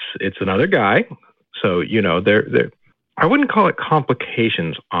it's another guy. So, there I wouldn't call it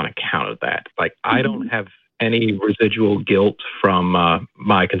complications on account of that. Like, I don't have any residual guilt from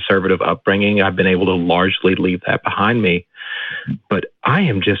my conservative upbringing. I've been able to largely leave that behind me. But I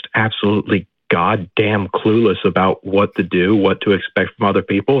am just absolutely goddamn clueless about what to do, what to expect from other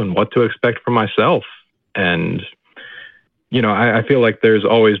people, and what to expect from myself. And I feel like there's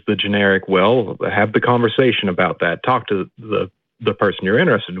always the generic, well, have the conversation about that. Talk to the person you're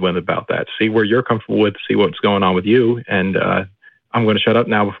interested in about that. See where you're comfortable with, see what's going on with you. And I'm going to shut up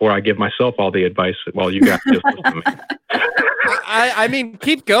now before I give myself all the advice while you guys just listen to me. I mean,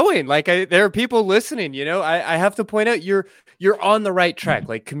 keep going. Like, there are people listening, I have to point out you're on the right track.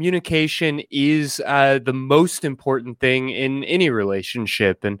 Like, communication is the most important thing in any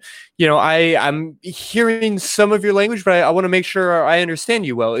relationship. And, I'm hearing some of your language, but I want to make sure I understand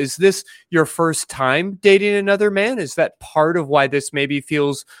you well. Is this your first time dating another man? Is that part of why this maybe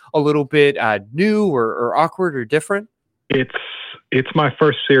feels a little bit new or awkward or different? It's my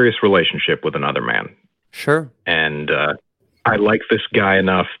first serious relationship with another man. Sure. And I like this guy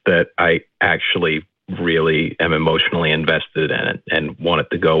enough that I actually really am emotionally invested in it and want it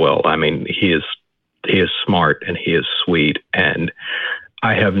to go well. I mean, he is smart and he is sweet, and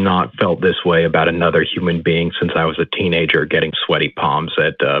I have not felt this way about another human being since I was a teenager getting sweaty palms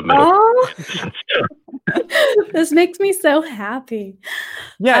at middle school. This makes me so happy.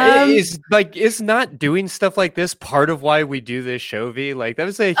 Yeah, is not doing stuff like this part of why we do this show, V? Like, that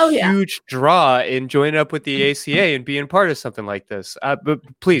was a huge draw in joining up with the ACA and being part of something like this. But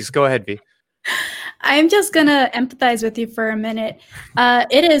please go ahead, V. I'm just going to empathize with you for a minute.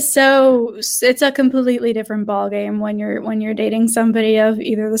 It's a completely different ballgame when you're dating somebody of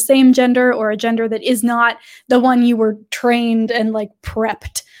either the same gender or a gender that is not the one you were trained and like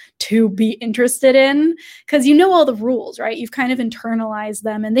prepped to be interested in, because all the rules, right? You've kind of internalized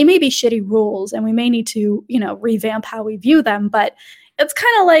them, and they may be shitty rules, and we may need to, revamp how we view them, but it's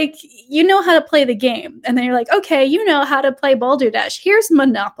kind of like, how to play the game. And then you're like, okay, how to play Balderdash. Here's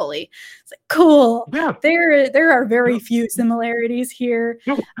Monopoly. It's like, cool. Yeah. There are very few similarities here.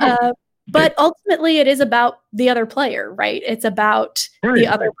 But ultimately it is about the other player, right? It's about the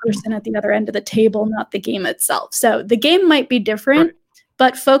other person at the other end of the table, not the game itself. So the game might be different,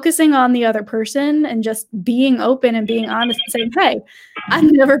 but focusing on the other person and just being open and being honest and saying, hey,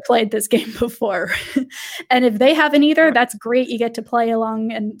 I've never played this game before. And if they haven't either, that's great. You get to play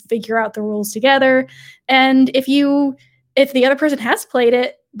along and figure out the rules together. And if the other person has played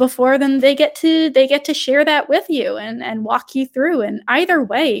it before, then they get to share that with you and walk you through. And either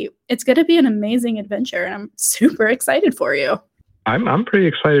way, it's going to be an amazing adventure. And I'm super excited for you. I'm pretty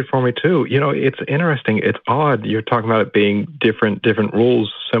excited for me too. It's interesting. It's odd. You're talking about it being different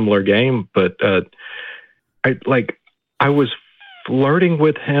rules, similar game, but I was flirting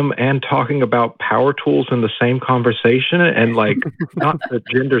with him and talking about power tools in the same conversation, and not the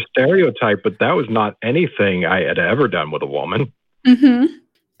gender stereotype, but that was not anything I had ever done with a woman. Mm-hmm.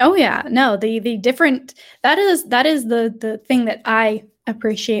 Oh yeah, no, the different that is the thing that I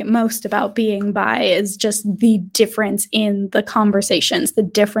appreciate most about being bi is just the difference in the conversations, the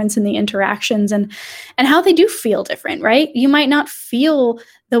difference in the interactions, and how they do feel different, right? You might not feel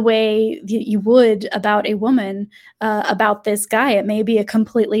the way you would about a woman, about this guy. It may be a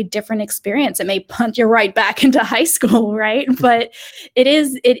completely different experience. It may punch you right back into high school, right? But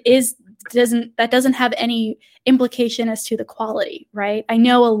that doesn't have any implication as to the quality, right? I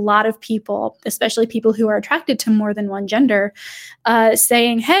know a lot of people, especially people who are attracted to more than one gender,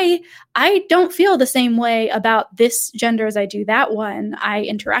 saying, hey, I don't feel the same way about this gender as I do that one. I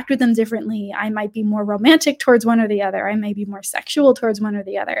interact with them differently. I might be more romantic towards one or the other. I may be more sexual towards one or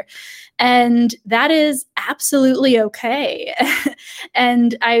the other. And that is absolutely okay.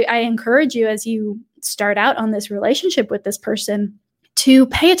 And I encourage you, as you start out on this relationship with this person, to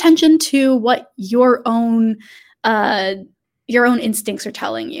pay attention to what your own instincts are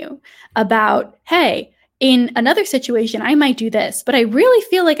telling you about, hey, in another situation, I might do this, but I really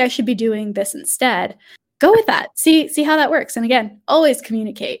feel like I should be doing this instead. Go with that. See how that works. And again, always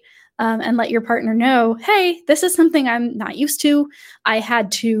communicate and let your partner know, hey, this is something I'm not used to. I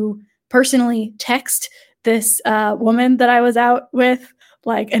had to personally text this woman that I was out with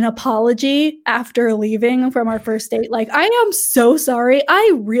an apology after leaving from our first date. I am so sorry.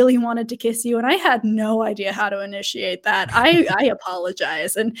 I really wanted to kiss you and I had no idea how to initiate that. I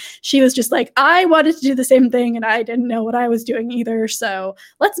apologize. And she was just like, I wanted to do the same thing and I didn't know what I was doing either. So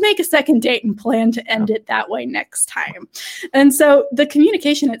let's make a second date and plan to end it that way next time. And so the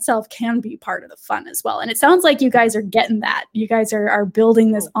communication itself can be part of the fun as well. And it sounds like you guys are getting that. You guys are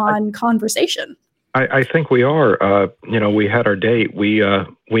building this on conversation. I think we are. We had our date. We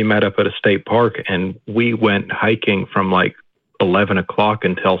met up at a state park and we went hiking from 11 o'clock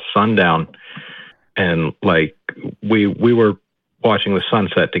until sundown. And we were watching the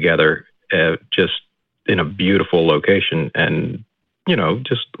sunset together, just in a beautiful location, and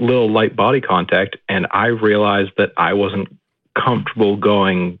just a little light body contact. And I realized that I wasn't comfortable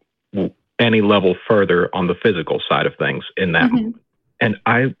going any level further on the physical side of things in that moment. And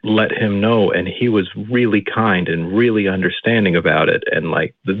I let him know, and he was really kind and really understanding about it. And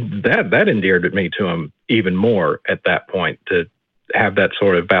that endeared me to him even more at that point, to have that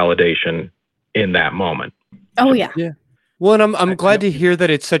sort of validation in that moment. Oh yeah. Yeah. Well, and I'm glad to hear that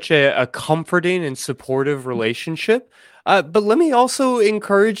it's such a comforting and supportive relationship. But let me also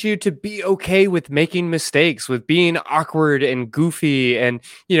encourage you to be okay with making mistakes, with being awkward and goofy and,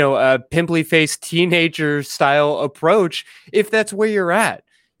 a pimply-faced teenager style approach, if that's where you're at.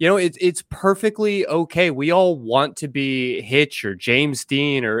 It's perfectly okay. We all want to be Hitch or James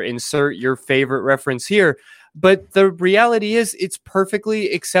Dean or insert your favorite reference here. But the reality is it's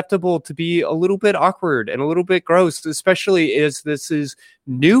perfectly acceptable to be a little bit awkward and a little bit gross, especially as this is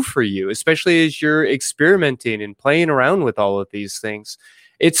new for you, especially as you're experimenting and playing around with all of these things.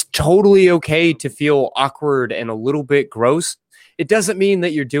 It's totally okay to feel awkward and a little bit gross. It doesn't mean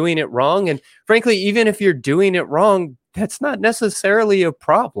that you're doing it wrong. And frankly, even if you're doing it wrong, that's not necessarily a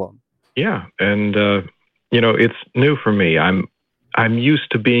problem. Yeah. And, it's new for me. I'm used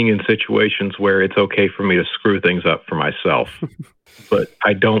to being in situations where it's okay for me to screw things up for myself, but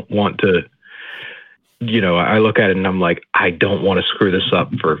I don't want to, I look at it and I'm like, I don't want to screw this up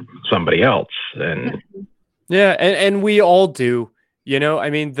for somebody else. And yeah. And we all do,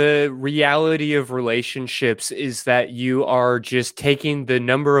 the reality of relationships is that you are just taking the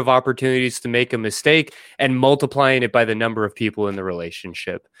number of opportunities to make a mistake and multiplying it by the number of people in the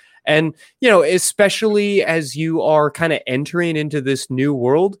relationship. And, especially as you are kind of entering into this new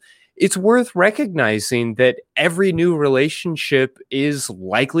world, it's worth recognizing that every new relationship is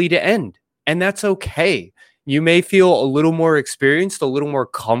likely to end. And that's okay. You may feel a little more experienced, a little more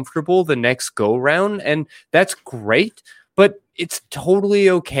comfortable the next go round, and that's great. But it's totally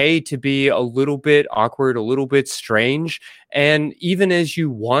okay to be a little bit awkward, a little bit strange. And even as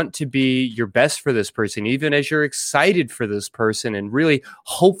you want to be your best for this person, even as you're excited for this person and really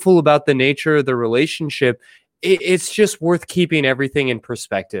hopeful about the nature of the relationship, it's just worth keeping everything in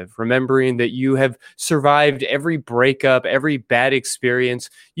perspective, remembering that you have survived every breakup, every bad experience.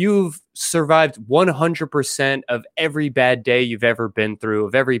 You've survived 100% of every bad day you've ever been through,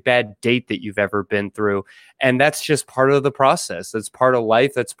 of every bad date that you've ever been through. And that's just part of the process. That's part of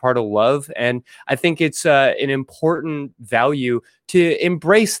life. That's part of love. And I think it's an important value to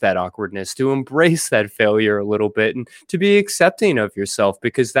embrace that awkwardness, to embrace that failure a little bit, and to be accepting of yourself,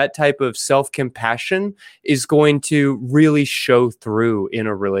 because that type of self-compassion is going to really show through in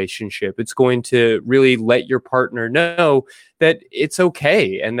a relationship. It's going to really let your partner know that it's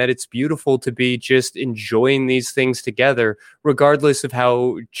okay and that it's beautiful to be just enjoying these things together, regardless of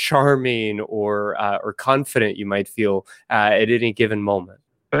how charming or confident you might feel at any given moment.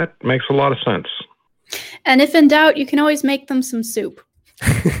 That makes a lot of sense. And if in doubt, you can always make them some soup.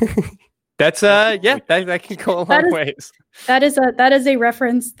 That's that can go a long ways. That is a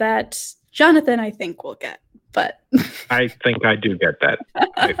reference that Jonathan, I think, will get. But I think I do get that.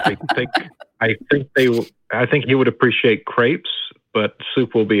 I think he would appreciate crepes, but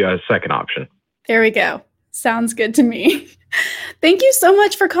soup will be a second option. There we go. Sounds good to me. Thank you so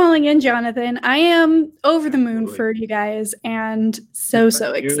much for calling in, Jonathan. I am over the moon for you guys and so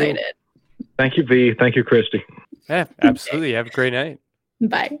excited. Thank you, V. Thank you, Christy. Yeah, absolutely. Have a great night.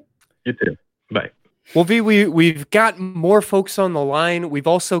 Bye. You too. Bye. Well, V, we've got more folks on the line. We've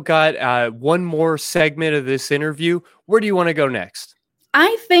also got one more segment of this interview. Where do you want to go next?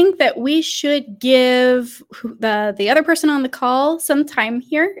 I think that we should give the other person on the call some time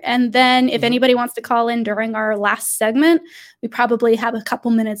here. And then if anybody wants to call in during our last segment, we probably have a couple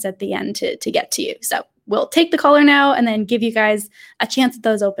minutes at the end to get to you. So we'll take the caller now and then give you guys a chance at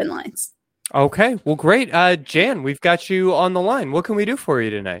those open lines. Okay. Well, great. Jan, we've got you on the line. What can we do for you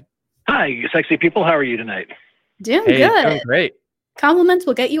tonight? Hi, you sexy people. How are you tonight? Doing good. Doing great. Compliments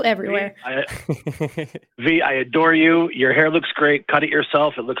will get you everywhere. V, I adore you. Your hair looks great. Cut it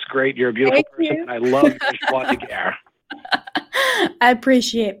yourself. It looks great. You're a beautiful person. You. And I love your joie de guerre. I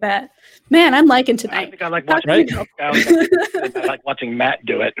appreciate that. Man, I'm liking tonight. I think I like watching, I like watching Matt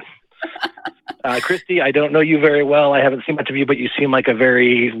do it. Christy, I don't know you very well. I haven't seen much of you, but you seem like a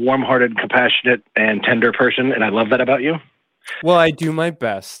very warm-hearted, compassionate, and tender person, and I love that about you. Well, I do my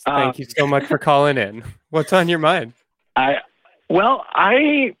best. Thank you so much for calling in. What's on your mind? I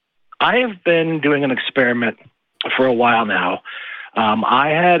have been doing an experiment for a while now. I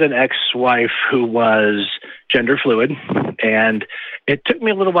had an ex-wife who was gender fluid, and it took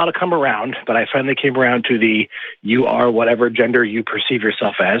me a little while to come around, but I finally came around to the you are whatever gender you perceive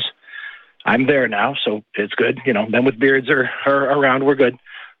yourself as. I'm there now, so it's good. You know, men with beards are around. We're good.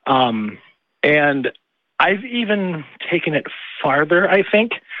 And I've even taken it farther, I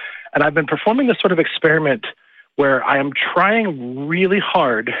think, and I've been performing this sort of experiment where I am trying really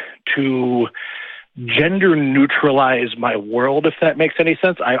hard to gender neutralize my world, if that makes any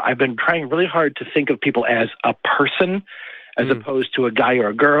sense. I've been trying really hard to think of people as a person as opposed to a guy or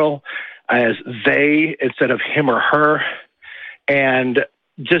a girl, as they instead of him or her, and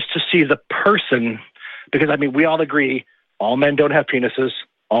just to see the person, because, I mean, we all agree all men don't have penises,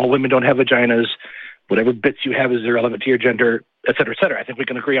 all women don't have vaginas, whatever bits you have is irrelevant to your gender, et cetera, et cetera. I think we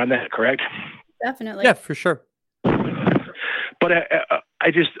can agree on that, correct? Definitely. Yeah, for sure. But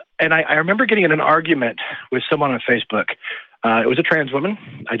I remember getting in an argument with someone on Facebook. It was a trans woman,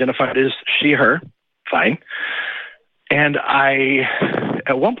 identified as she, her, fine. And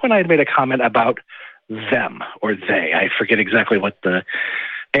at one point I had made a comment about them or they. I forget exactly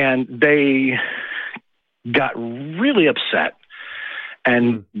and they got really upset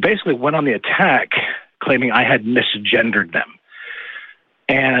and basically went on the attack claiming I had misgendered them.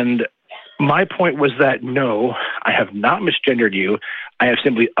 And my point was that, no, I have not misgendered you. I have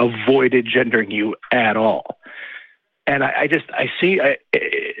simply avoided gendering you at all. And I see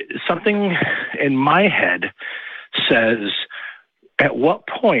something in my head says, at what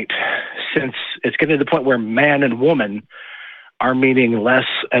point, since it's getting to the point where man and woman are meaning less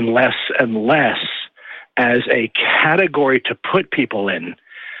and less and less as a category to put people in,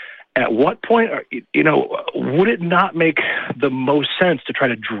 at what point, would it not make the most sense to try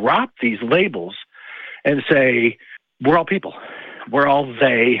to drop these labels and say, we're all people, we're all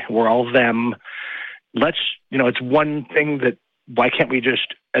they, we're all them. It's one thing that, why can't we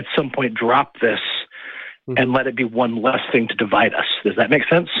just at some point drop this and let it be one less thing to divide us? Does that make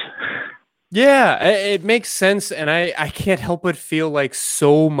sense? Yeah, it makes sense. And I can't help but feel like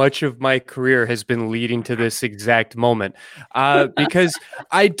so much of my career has been leading to this exact moment because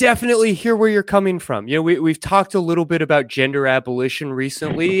I definitely hear where you're coming from. You know, we've talked a little bit about gender abolition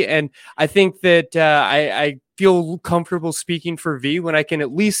recently, and I think that I feel comfortable speaking for V when I can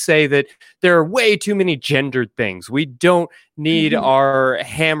at least say that there are way too many gendered things. We don't need our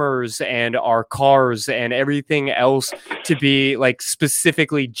hammers and our cars and everything else to be like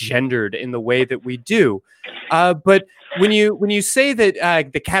specifically gendered in the way that we do. But when you say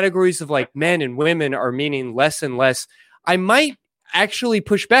that the categories of like men and women are meaning less and less, I might actually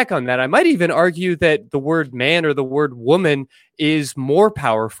push back on that. I might even argue that the word man or the word woman is more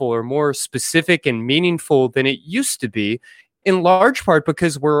powerful or more specific and meaningful than it used to be, in large part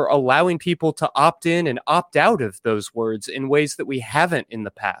because we're allowing people to opt in and opt out of those words in ways that we haven't in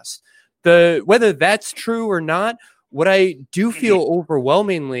the past. Whether that's true or not, what I do feel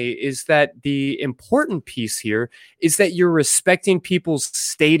overwhelmingly is that the important piece here is that you're respecting people's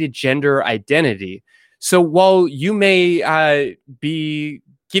stated gender identity. So while you may be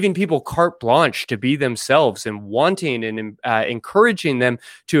giving people carte blanche to be themselves and wanting and encouraging them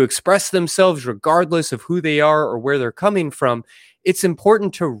to express themselves regardless of who they are or where they're coming from, it's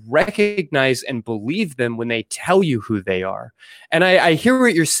important to recognize and believe them when they tell you who they are. And I hear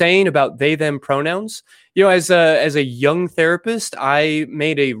what you're saying about they, them pronouns. You know, as a young therapist, I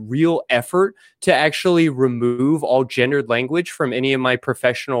made a real effort to actually remove all gendered language from any of my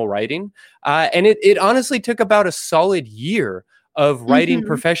professional writing. And it honestly took about a solid year of writing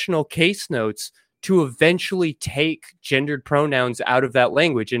professional case notes to eventually take gendered pronouns out of that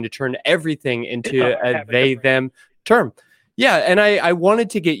language and to turn everything into a they, them term. Yeah, and I wanted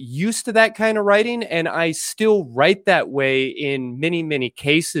to get used to that kind of writing, and I still write that way in many, many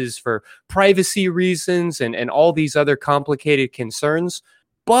cases for privacy reasons and all these other complicated concerns.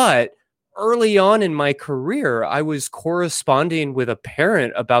 But early on in my career, I was corresponding with a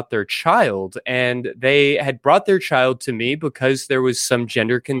parent about their child, and they had brought their child to me because there was some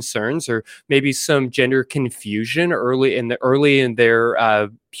gender concerns or maybe some gender confusion early in their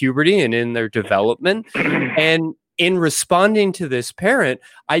puberty and in their development. And in responding to this parent,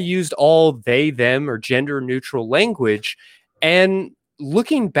 I used all they, them, or gender neutral language. And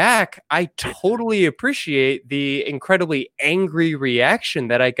looking back, I totally appreciate the incredibly angry reaction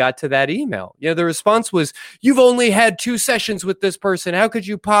that I got to that email. You know, the response was, "You've only had 2 sessions with this person. How could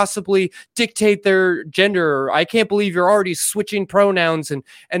you possibly dictate their gender? I can't believe you're already switching pronouns,"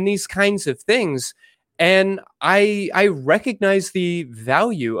 and these kinds of things. And I recognize the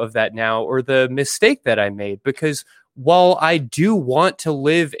value of that now, or the mistake that I made, because while I do want to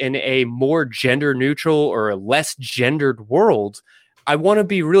live in a more gender neutral or a less gendered world, I want to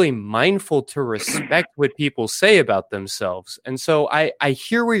be really mindful to respect what people say about themselves. And so I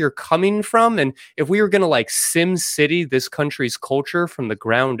hear where you're coming from. And if we were going to like Sim City this country's culture from the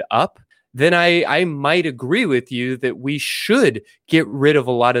ground up, then I might agree with you that we should get rid of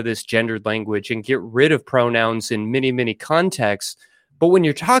a lot of this gendered language and get rid of pronouns in many, many contexts. But when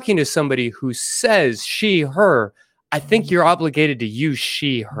you're talking to somebody who says she, her, I think you're obligated to use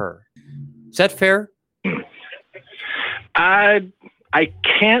she, her. Is that fair? I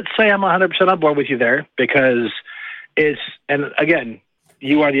can't say I'm 100% on board with you there, because and again,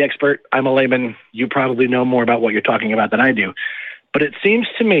 you are the expert. I'm a layman. You probably know more about what you're talking about than I do. But it seems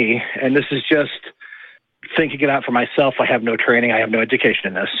to me, and this is just thinking it out for myself, I have no training, I have no education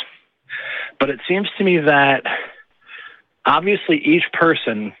in this, but it seems to me that obviously each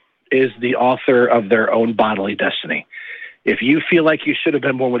person is the author of their own bodily destiny. If you feel like you should have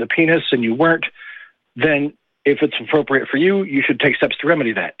been born with a penis and you weren't, then if it's appropriate for you, you should take steps to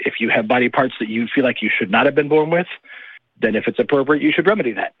remedy that. If you have body parts that you feel like you should not have been born with, then if it's appropriate, you should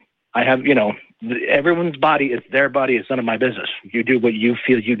remedy that. I have, everyone's body is their body. It's none of my business. You do what you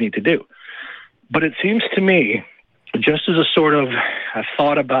feel you need to do. But it seems to me, just as a sort of, I've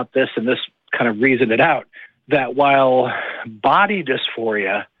thought about this and this kind of reasoned it out, that while body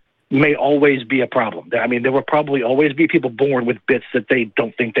dysphoria may always be a problem, I mean, there will probably always be people born with bits that they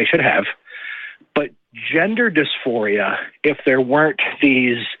don't think they should have. But gender dysphoria, if there weren't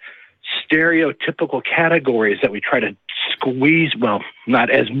these stereotypical categories that we try to squeeze, well, not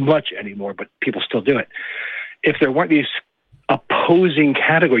as much anymore, but people still do it. If there weren't these opposing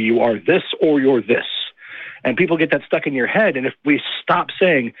categories, you are this or you're this, and people get that stuck in your head, and if we stop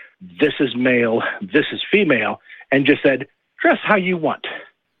saying this is male, this is female, and just said, dress how you want,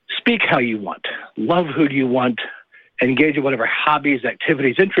 speak how you want, love who you want, engage in whatever hobbies,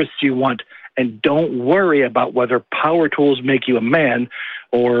 activities, interests you want, and don't worry about whether power tools make you a man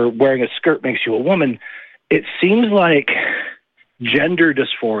or wearing a skirt makes you a woman. It seems like gender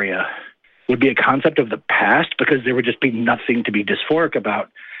dysphoria would be a concept of the past because there would just be nothing to be dysphoric about,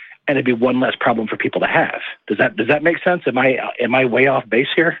 and it'd be one less problem for people to have. Does that make sense? Am I way off base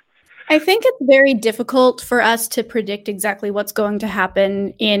here? I think it's very difficult for us to predict exactly what's going to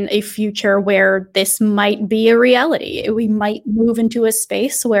happen in a future where this might be a reality. We might move into a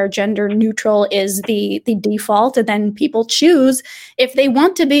space where gender neutral is the default, and then people choose if they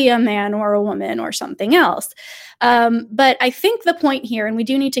want to be a man or a woman or something else. But I think the point here, and we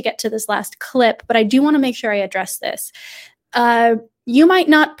do need to get to this last clip, but I do want to make sure I address this. You might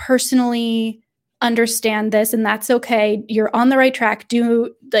not personally understand this, and that's okay. You're on the right track.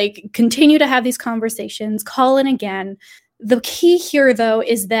 Do continue to have these conversations, call in again. The key here though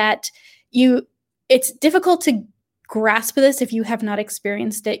is that it's difficult to grasp this if you have not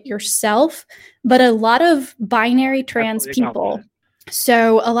experienced it yourself, but a lot of binary trans people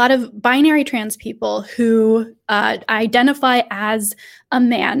who identify as a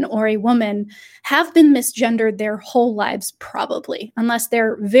man or a woman have been misgendered their whole lives, probably, unless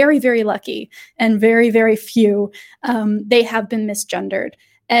they're very, very lucky, and very, very few, they have been misgendered.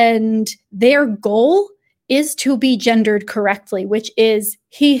 And their goal is to be gendered correctly, which is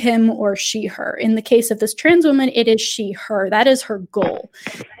he, him, or she, her. In the case of this trans woman, it is she, her. That is her goal.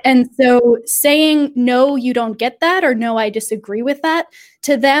 And so saying, no, you don't get that, or no, I disagree with that,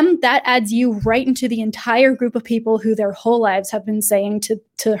 to them, that adds you right into the entire group of people who their whole lives have been saying to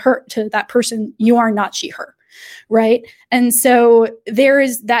that person, you are not she, her. Right. And so there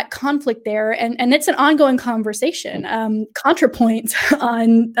is that conflict there, and it's an ongoing conversation. ContraPoints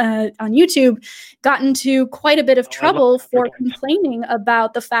on YouTube got into quite a bit of trouble for complaining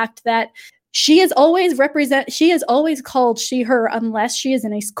about the fact that she is always called she, her, unless she is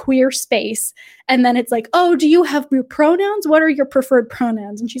in a queer space. And then it's like, oh, do you have your pronouns? What are your preferred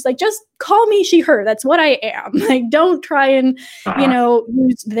pronouns? And she's like, just call me she, her. That's what I am. Like, don't try and,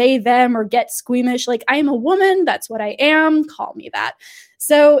 use they, them, or get squeamish. Like, I am a woman. That's what I am. Call me that.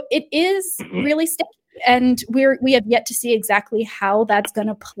 So it is really sticky. And we have yet to see exactly how that's going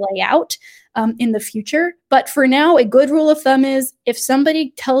to play out in the future. But for now, a good rule of thumb is if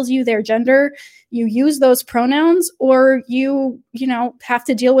somebody tells you their gender, you use those pronouns, or you have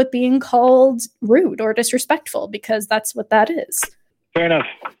to deal with being called rude or disrespectful, because that's what that is. Fair enough.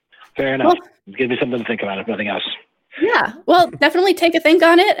 Well, give me something to think about, if nothing else. Yeah. Well, definitely take a think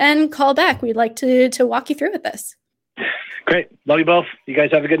on it and call back. We'd like to walk you through with this. Great. Love you both. You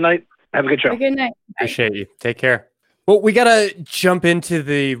guys have a good night. Have a good show. Have a good night. Appreciate you. Take care. Well, we got to jump into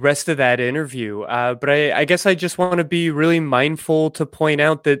the rest of that interview, but I guess I just want to be really mindful to point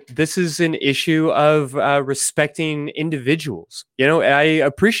out that this is an issue of respecting individuals. I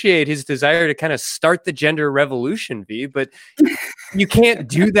appreciate his desire to kind of start the gender revolution, V, but you can't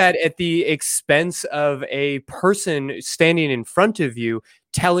do that at the expense of a person standing in front of you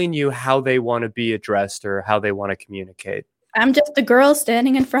telling you how they want to be addressed or how they want to communicate. I'm just a girl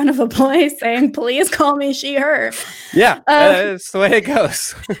standing in front of a boy saying, please call me she, her. Yeah, that's the way it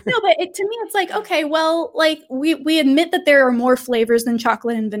goes. No, but to me, it's like, okay, well, like we admit that there are more flavors than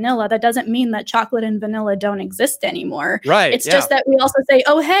chocolate and vanilla. That doesn't mean that chocolate and vanilla don't exist anymore. Right. It's just that we also say,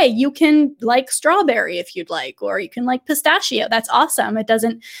 oh, hey, you can like strawberry if you'd like, or you can like pistachio. That's awesome. It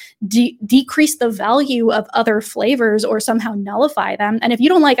doesn't decrease the value of other flavors or somehow nullify them. And if you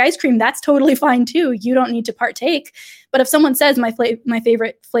don't like ice cream, that's totally fine too. You don't need to partake. But if someone says my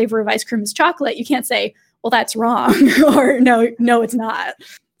favorite flavor of ice cream is chocolate, you can't say, well, that's wrong, or no, it's not.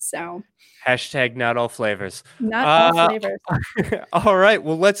 So hashtag not all flavors. Not all flavors. All right.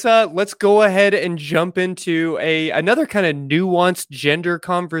 Well, let's go ahead and jump into another kind of nuanced gender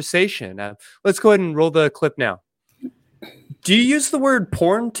conversation. Let's go ahead and roll the clip now. Do you use the word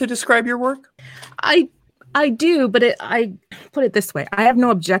porn to describe your work? I do, but I put it this way. I have no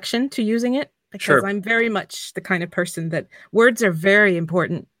objection to using it. Because I'm very much the kind of person that words are very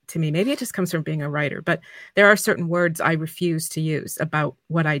important to me. Maybe it just comes from being a writer, but there are certain words I refuse to use about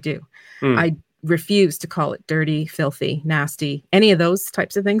what I do. I refuse to call it dirty, filthy, nasty, any of those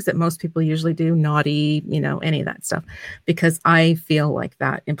types of things that most people usually do, naughty, any of that stuff, because I feel like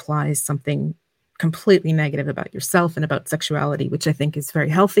that implies something completely negative about yourself and about sexuality, which I think is very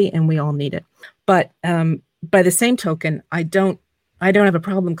healthy and we all need it. But by the same token, I don't have a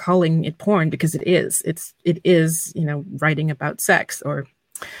problem calling it porn, because it is, writing about sex, or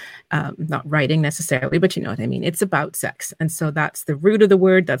not writing necessarily, but you know what I mean? It's about sex. And so that's the root of the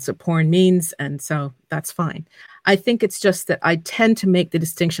word. That's what porn means. And so that's fine. I think it's just that I tend to make the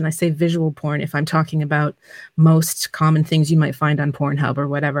distinction. I say visual porn if I'm talking about most common things you might find on Pornhub or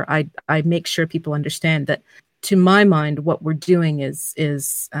whatever. I make sure people understand that, to my mind, what we're doing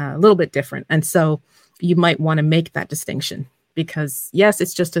is a little bit different. And so you might want to make that distinction. because yes,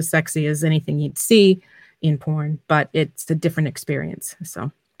 it's just as sexy as anything you'd see in porn, but it's a different experience.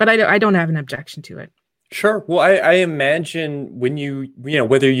 So, but I don't have an objection to it. Sure. Well, I imagine when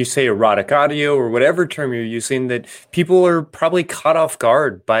whether you say erotic audio or whatever term you're using, that people are probably caught off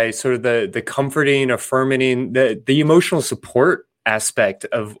guard by sort of the comforting, affirming, the emotional support aspect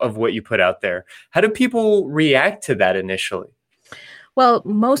of what you put out there. How do people react to that initially? Well,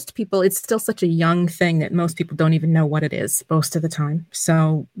 most people, it's still such a young thing that most people don't even know what it is most of the time.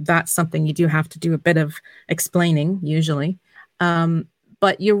 So that's something you do have to do a bit of explaining usually.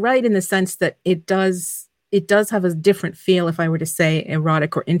 But you're right in the sense that it does have a different feel if I were to say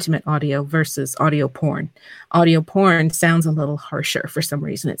erotic or intimate audio versus audio porn. Audio porn sounds a little harsher for some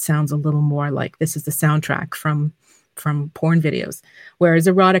reason. It sounds a little more like this is the soundtrack from porn videos, whereas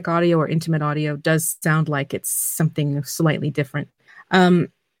erotic audio or intimate audio does sound like it's something slightly different.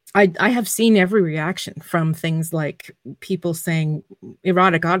 I have seen every reaction from things like people saying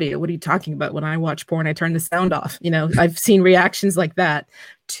erotic audio. What are you talking about? When I watch porn, I turn the sound off. I've seen reactions like that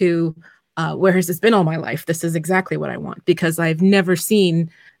to where has this been all my life? This is exactly what I want, because I've never seen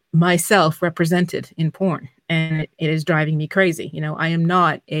myself represented in porn, and it is driving me crazy. I am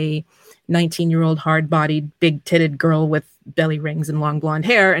not a 19-year-old hard-bodied, big-titted girl with belly rings and long blonde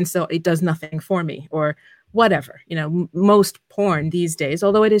hair, and so it does nothing for me, or whatever. Most porn these days,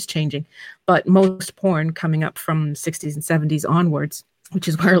 although it is changing, but most porn coming up from 60s and 70s onwards, which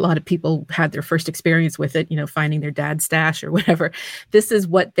is where a lot of people had their first experience with it, finding their dad's stash or whatever. This is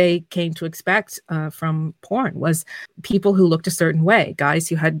what they came to expect from porn, was people who looked a certain way, guys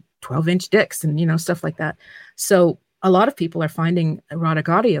who had 12-inch dicks and, stuff like that. So a lot of people are finding erotic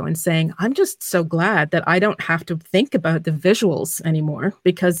audio and saying, I'm just so glad that I don't have to think about the visuals anymore,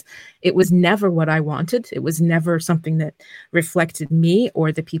 because it was never what I wanted. It was never something that reflected me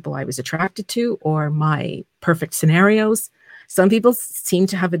or the people I was attracted to or my perfect scenarios. Some people seem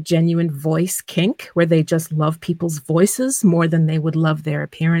to have a genuine voice kink where they just love people's voices more than they would love their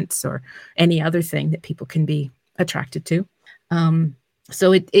appearance or any other thing that people can be attracted to.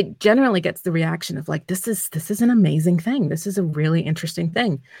 So it generally gets the reaction of like, this is an amazing thing. This is a really interesting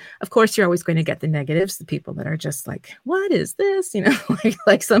thing. Of course, you're always going to get the negatives, the people that are just like, what is this?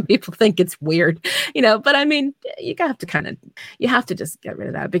 Like some people think it's weird, but I mean, you have to just get rid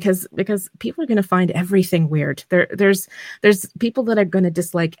of that because people are going to find everything weird. There's people that are going to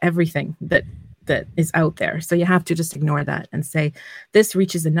dislike everything that is out there. So you have to just ignore that and say, this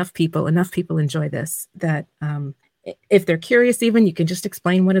reaches enough people enjoy this, that, if they're curious, even, you can just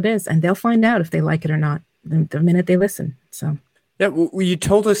explain what it is and they'll find out if they like it or not the minute they listen. So yeah, you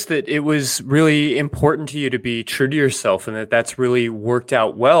told us that it was really important to you to be true to yourself and that's really worked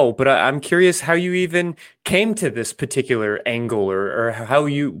out well. But I'm curious how you even came to this particular angle or how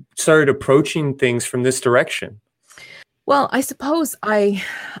you started approaching things from this direction. Well, I suppose I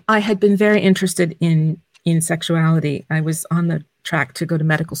had been very interested in sexuality. I was on the track to go to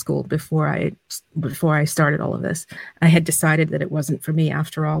medical school before I started all of this. I had decided that it wasn't for me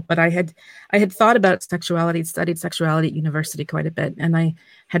after all, but I had thought about sexuality, studied sexuality at university quite a bit, and I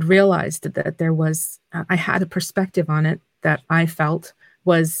had realized that there was I had a perspective on it that I felt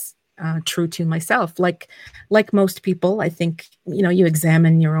was true to myself. Like most people, I think, you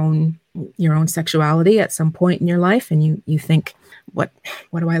examine your own sexuality at some point in your life, and you think, what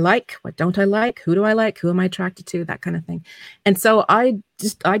do I like? What don't I like? Who do I like? Who am I attracted to? That kind of thing. And so I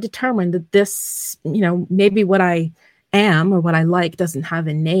determined that this, maybe what I am or what I like doesn't have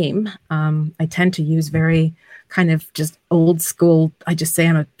a name. I tend to use very kind of just old school. I just say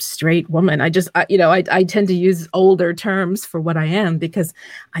I'm a straight woman. I tend to use older terms for what I am because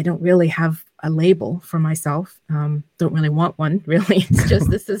I don't really have a label for myself. Don't really want one, really. It's just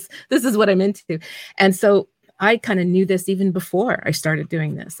this is what I'm into. And so I kind of knew this even before I started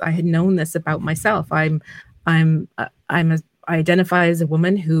doing this. I had known this about myself. I identify as a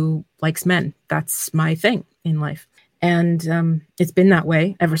woman who likes men. That's my thing in life. And it's been that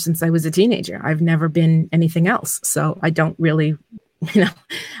way ever since I was a teenager. I've never been anything else. So I don't really,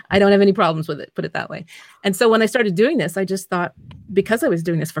 I don't have any problems with it, put it that way. And so when I started doing this, I just thought, because I was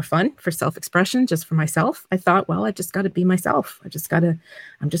doing this for fun, for self-expression, just for myself, I thought, well, I just got to be myself. I'm just going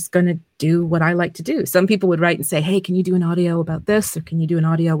to do what I like to do. Some people would write and say, hey, can you do an audio about this? Or can you do an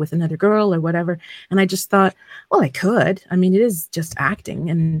audio with another girl or whatever? And I just thought, well, I could. I mean, it is just acting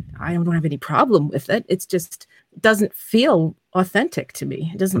and I don't have any problem with it. It's just, it doesn't feel authentic to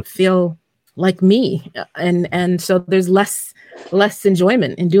me. It doesn't feel like me. And so there's less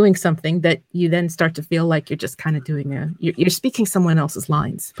enjoyment in doing something that you then start to feel like you're just kind of doing you're speaking someone else's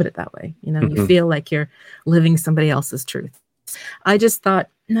lines, put it that way. You feel like you're living somebody else's truth. I just thought,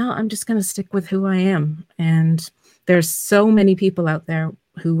 no, I'm just going to stick with who I am. And there's so many people out there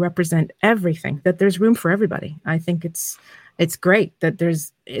who represent everything, that there's room for everybody. I think it's great that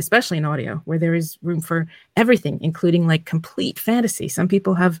there's, especially in audio, where there is room for everything, including like complete fantasy. Some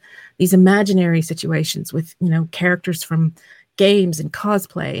people have these imaginary situations with, characters from games and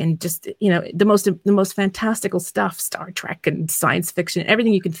cosplay and just, the most fantastical stuff, Star Trek and science fiction,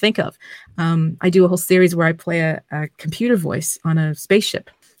 everything you can think of. I do a whole series where I play a computer voice on a spaceship,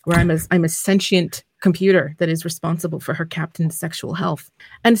 where I'm a sentient computer that is responsible for her captain's sexual health.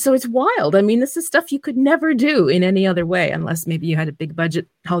 And so it's wild. I mean, this is stuff you could never do in any other way, unless maybe you had a big budget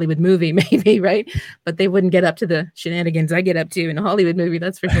Hollywood movie, maybe, right? But they wouldn't get up to the shenanigans I get up to in a Hollywood movie,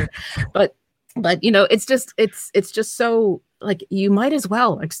 that's for sure. But it's just so, like, you might as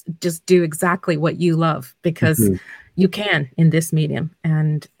well just do exactly what you love, because you can in this medium,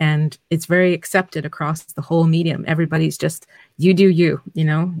 and it's very accepted across the whole medium. Everybody's just, you do you,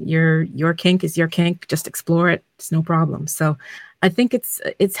 your kink is your kink, just explore it. It's no problem. So I think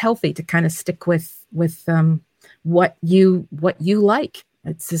it's healthy to kind of stick with what you like.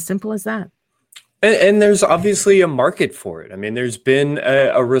 It's as simple as that. And there's obviously a market for it. I mean, there's been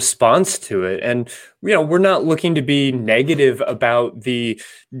a response to it. And, we're not looking to be negative about the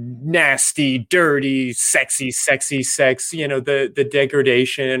nasty, dirty, sexy sex, the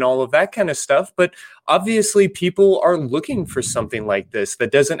degradation and all of that kind of stuff. But obviously people are looking for something like this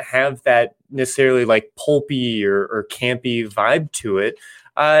that doesn't have that necessarily like pulpy or campy vibe to it.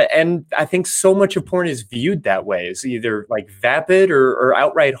 And I think so much of porn is viewed that way, as either like vapid or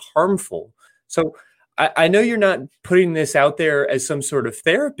outright harmful. So I know you're not putting this out there as some sort of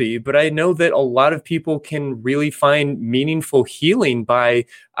therapy, but I know that a lot of people can really find meaningful healing by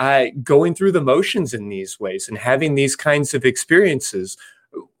going through the motions in these ways and having these kinds of experiences.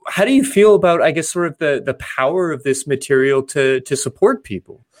 How do you feel about, I guess, sort of the power of this material to support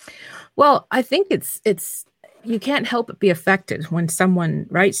people? Well, I think it's you can't help but be affected when someone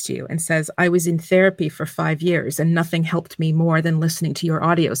writes to you and says, I was in therapy for 5 years and nothing helped me more than listening to your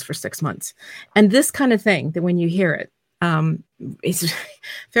audios for 6 months. And this kind of thing, that when you hear it, it's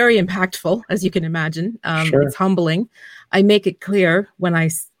very impactful, as you can imagine. Sure. It's humbling. I make it clear when I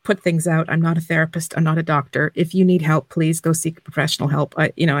put things out, I'm not a therapist, I'm not a doctor. If you need help, please go seek professional help.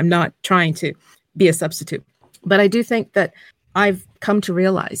 I'm not trying to be a substitute. But I do think that I've come to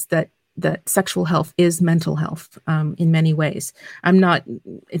realize that sexual health is mental health in many ways.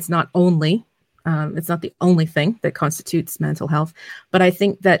 It's not the only thing that constitutes mental health, but I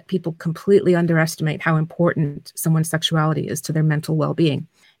think that people completely underestimate how important someone's sexuality is to their mental well-being.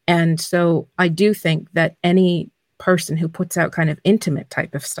 And so I do think that any person who puts out kind of intimate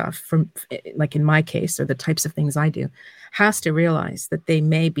type of stuff, from like in my case, or the types of things I do, has to realize that they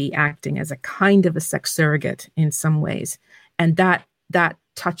may be acting as a kind of a sex surrogate in some ways. And that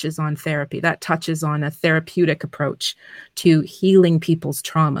touches on therapy, that touches on a therapeutic approach to healing people's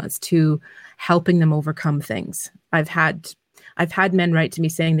traumas, to helping them overcome things. I've had men write to me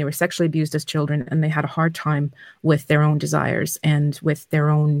saying they were sexually abused as children and they had a hard time with their own desires and with their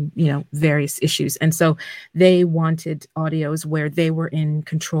own, various issues. And so they wanted audios where they were in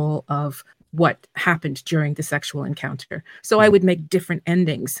control of what happened during the sexual encounter. So I would make different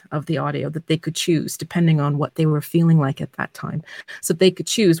endings of the audio that they could choose depending on what they were feeling like at that time. So they could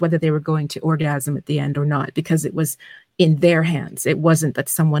choose whether they were going to orgasm at the end or not, because it was in their hands. It wasn't that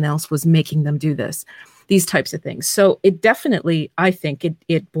someone else was making them do this, these types of things. So it definitely, I think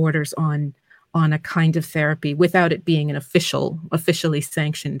it borders on a kind of therapy without it being an officially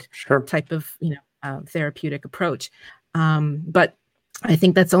sanctioned type of, therapeutic approach. But I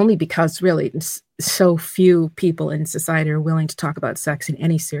think that's only because really so few people in society are willing to talk about sex in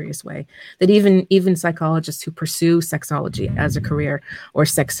any serious way, that even psychologists who pursue sexology as a career, or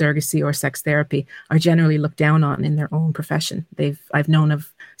sex surrogacy or sex therapy, are generally looked down on in their own profession. I've known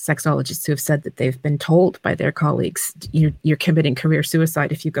of sexologists who have said that they've been told by their colleagues, you're committing career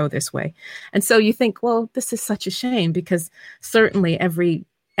suicide if you go this way. And so you think, well, this is such a shame, because certainly every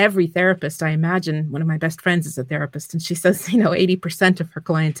therapist, I imagine, one of my best friends is a therapist, and she says, 80% of her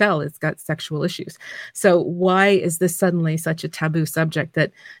clientele has got sexual issues. So why is this suddenly such a taboo subject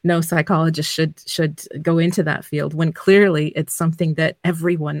that no psychologist should go into that field, when clearly it's something that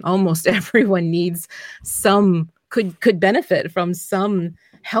almost everyone needs could benefit from some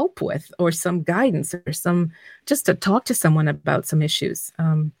help with, or some guidance, or just to talk to someone about some issues.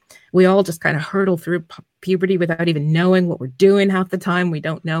 We all just kind of hurtle through puberty without even knowing what we're doing half the time. We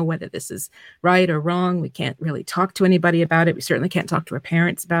don't know whether this is right or wrong. We can't really talk to anybody about it. We certainly can't talk to our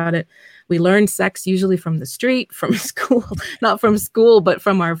parents about it. We learn sex usually from the street, from school, not from school, but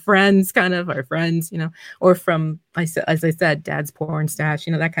from our friends, or from, as I said, dad's porn stash,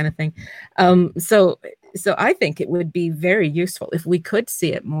 that kind of thing. So So I think it would be very useful if we could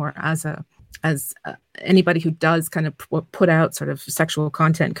see it more as anybody who does kind of put out sort of sexual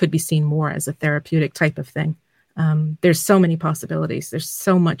content could be seen more as a therapeutic type of thing. There's so many possibilities. There's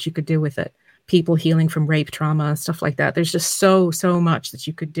so much you could do with it. People healing from rape trauma, stuff like that. There's just so much that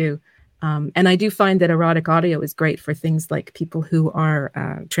you could do. And I do find that erotic audio is great for things like people who are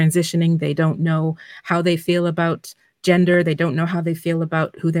transitioning. They don't know how they feel about gender. They don't know how they feel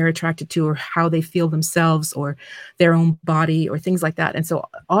about who they're attracted to or how they feel themselves or their own body or things like that. And so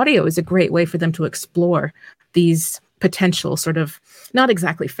audio is a great way for them to explore these potential sort of, not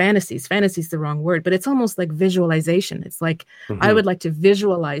exactly fantasies. Fantasy is the wrong word, but it's almost like visualization. It's like, I would like to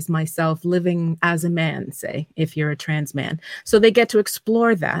visualize myself living as a man, say, if you're a trans man. So they get to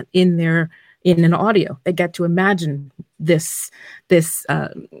explore that in an audio. They get to imagine this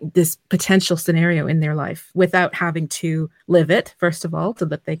potential scenario in their life without having to live it, first of all, so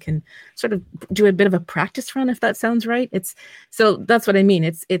that they can sort of do a bit of a practice run, if that sounds right. So that's what I mean.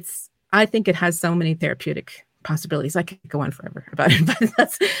 I think it has so many therapeutic possibilities. I could go on forever about it,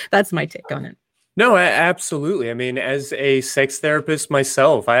 but that's my take on it. No, absolutely. I mean, as a sex therapist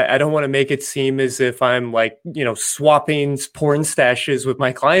myself, I don't want to make it seem as if I'm like, swapping porn stashes with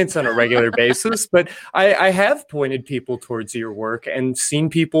my clients on a regular basis, but I have pointed people towards your work and seen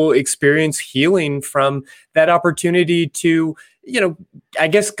people experience healing from that opportunity to, I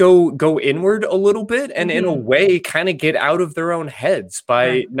guess go inward a little bit and in a way kind of get out of their own heads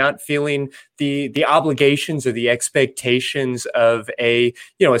by not feeling the obligations or the expectations of a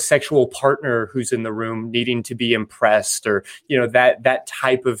sexual partner who's in the room needing to be impressed, or that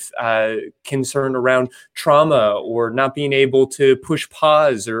type of concern around trauma or not being able to push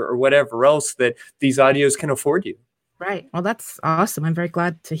pause or whatever else that these audios can afford you. Right. Well, that's awesome. I'm very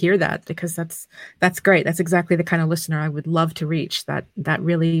glad to hear that, because that's great. That's exactly the kind of listener I would love to reach. That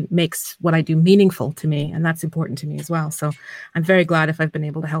really makes what I do meaningful to me, and that's important to me as well. So I'm very glad if I've been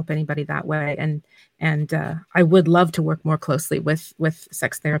able to help anybody that way. And I would love to work more closely with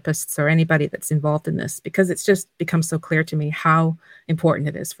sex therapists or anybody that's involved in this, because it's just become so clear to me how important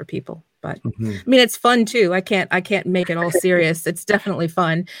it is for people. But I mean, it's fun too. I can't make it all serious. It's definitely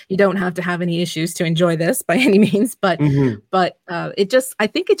fun. You don't have to have any issues to enjoy this by any means. But I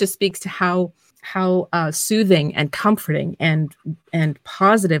think it just speaks to how soothing and comforting and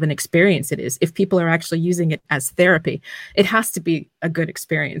positive an experience it is if people are actually using it as therapy. It has to be a good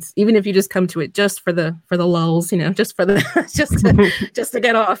experience, even if you just come to it just for the lulls, just for the just to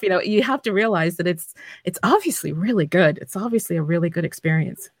get off. You have to realize that it's obviously really good. It's obviously a really good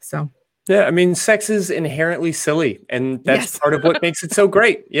experience. So. Yeah, I mean, sex is inherently silly, and that's part of what makes it so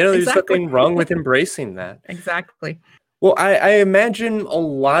great. There's nothing wrong with embracing that. Exactly. Well, I imagine a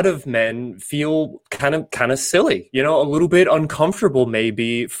lot of men feel kind of silly, a little bit uncomfortable,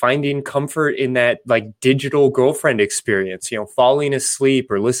 maybe finding comfort in that like digital girlfriend experience, falling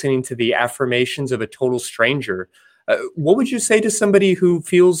asleep or listening to the affirmations of a total stranger. What would you say to somebody who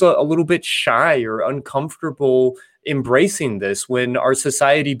feels a little bit shy or uncomfortable embracing this when our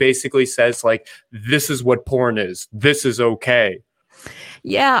society basically says like, this is what porn is, this is okay?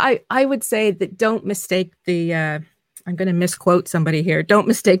 Yeah, I would say that don't mistake the I'm going to misquote somebody here. Don't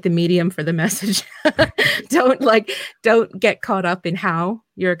mistake the medium for the message. Don't get caught up in how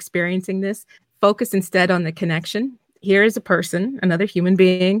you're experiencing this. Focus instead on the connection. Here is a person, another human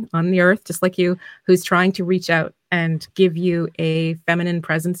being on the earth, just like you, who's trying to reach out and give you a feminine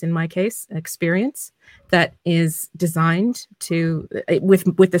presence, in my case, experience that is designed to,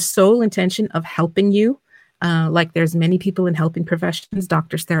 with the sole intention of helping you. Like there's many people in helping professions,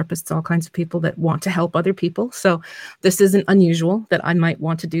 doctors, therapists, all kinds of people that want to help other people. So this isn't unusual that I might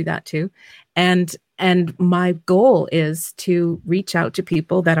want to do that too. And my goal is to reach out to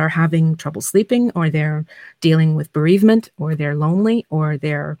people that are having trouble sleeping, or they're dealing with bereavement, or they're lonely, or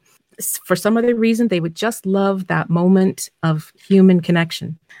they're, for some other reason, they would just love that moment of human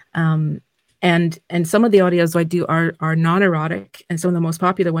connection. And some of the audios I do are non-erotic, and some of the most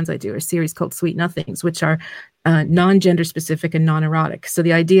popular ones I do are a series called Sweet Nothings, which are non-gender specific and non-erotic. So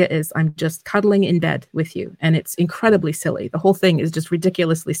the idea is I'm just cuddling in bed with you, and it's incredibly silly. The whole thing is just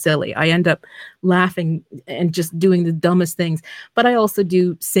ridiculously silly. I end up laughing and just doing the dumbest things, but I also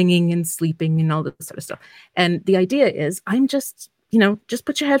do singing and sleeping and all this sort of stuff. And the idea is I'm just, just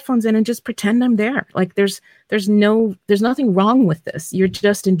put your headphones in and just pretend I'm there. Like there's nothing wrong with this. You're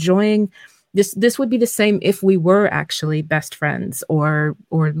just enjoying. This would be the same if we were actually best friends or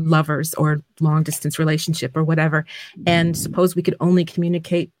lovers or long distance relationship or whatever. And suppose we could only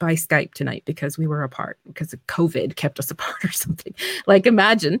communicate by Skype tonight because we were apart, because COVID kept us apart or something. Like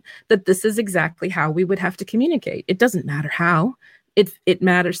imagine that this is exactly how we would have to communicate. It doesn't matter how. It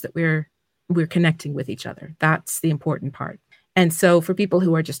matters that we're we're connecting with each other. That's the important part. And so for people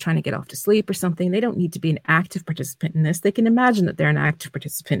who are just trying to get off to sleep or something, they don't need to be an active participant in this. They can imagine that they're an active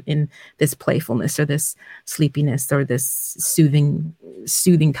participant in this playfulness or this sleepiness or this soothing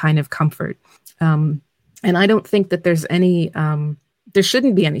kind of comfort. And I don't think that there's any, there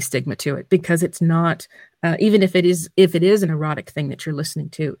shouldn't be any stigma to it, because it's not, even if it is an erotic thing that you're listening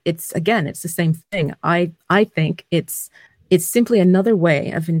to, it's the same thing. I think it's simply another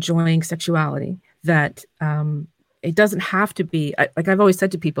way of enjoying sexuality that, it doesn't have to be, like I've always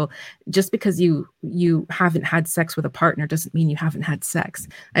said to people, just because you haven't had sex with a partner doesn't mean you haven't had sex.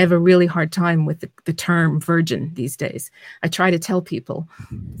 I have a really hard time with the term virgin these days. I try to tell people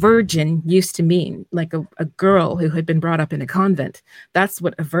virgin used to mean like a girl who had been brought up in a convent. That's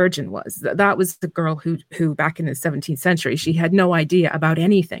what a virgin was. That was the girl who back in the 17th century, she had no idea about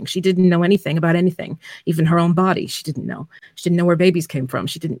anything. She didn't know anything about anything, even her own body. She didn't know. She didn't know where babies came from.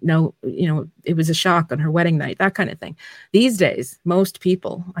 She didn't know, it was a shock on her wedding night, that kind of thing. These days, most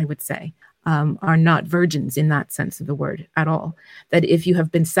people, I would say, are not virgins in that sense of the word at all. That if you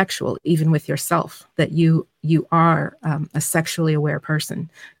have been sexual, even with yourself, that you are a sexually aware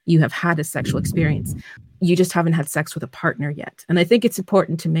person, you have had a sexual experience. You just haven't had sex with a partner yet. And I think it's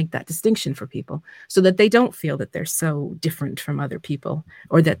important to make that distinction for people so that they don't feel that they're so different from other people,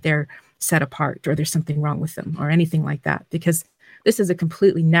 or that they're set apart, or there's something wrong with them or anything like that, because this is a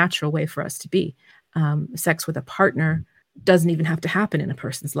completely natural way for us to be. Sex with a partner doesn't even have to happen in a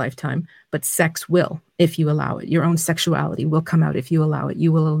person's lifetime, but sex will, if you allow it. Your own sexuality will come out if you allow it.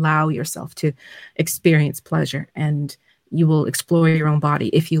 You will allow yourself to experience pleasure, and you will explore your own body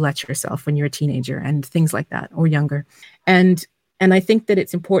if you let yourself when you're a teenager and things like that, or younger. And I think that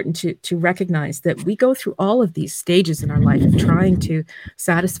it's important to recognize that we go through all of these stages in our life of trying to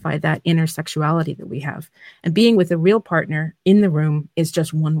satisfy that inner sexuality that we have. And being with a real partner in the room is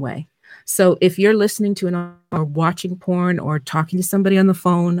just one way. So if you're listening to or watching porn, or talking to somebody on the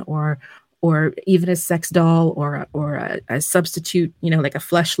phone, or even a sex doll, or a substitute, like a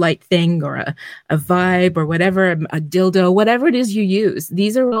fleshlight thing, or a vibe, or whatever, a dildo, whatever it is you use,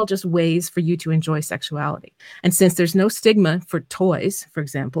 these are all just ways for you to enjoy sexuality. And since there's no stigma for toys, for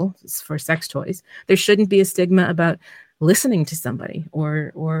example, for sex toys, there shouldn't be a stigma about listening to somebody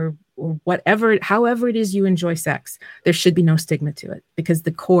or whatever, however it is you enjoy sex. There should be no stigma to it, because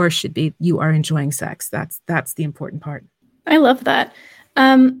the core should be you are enjoying sex. That's the important part. I love that.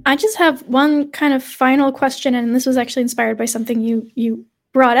 I just have one kind of final question, and this was actually inspired by something you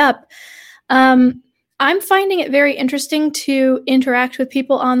brought up. I'm finding it very interesting to interact with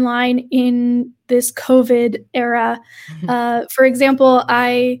people online in this COVID era. For example,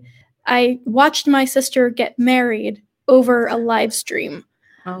 I watched my sister get married over a live stream.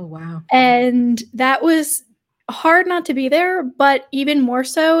 Oh, wow. And that was hard not to be there, but even more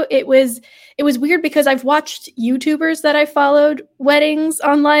so, it was weird because I've watched YouTubers that I followed weddings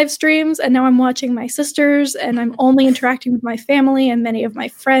on live streams, and now I'm watching my sisters, and I'm only interacting with my family and many of my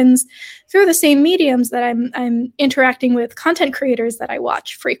friends through the same mediums that I'm interacting with content creators that I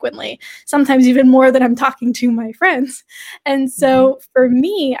watch frequently, sometimes even more than I'm talking to my friends. And so for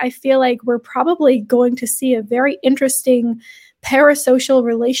me, I feel like we're probably going to see a very interesting parasocial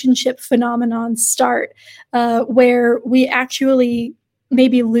relationship phenomenon start, where we actually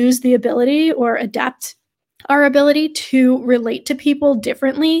maybe lose the ability or adapt our ability to relate to people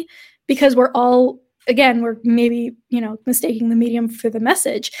differently, because we're maybe, mistaking the medium for the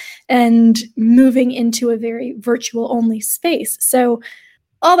message and moving into a very virtual only space. So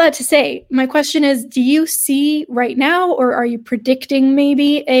all that to say, my question is, do you see right now, or are you predicting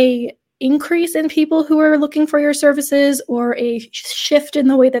maybe a increase in people who are looking for your services, or a shift in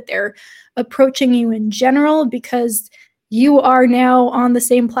the way that they're approaching you in general, because you are now on the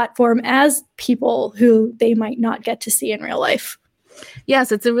same platform as people who they might not get to see in real life?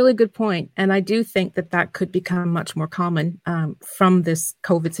 Yes, it's a really good point. And I do think that could become much more common from this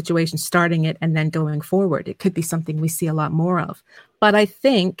COVID situation, starting it and then going forward. It could be something we see a lot more of. But I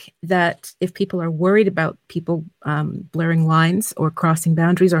think that if people are worried about people blurring lines or crossing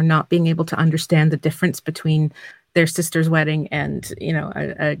boundaries, or not being able to understand the difference between their sister's wedding and,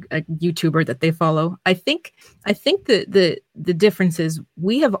 a YouTuber that they follow, I think that the difference is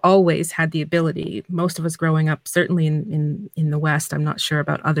we have always had the ability, most of us growing up, certainly in the West, I'm not sure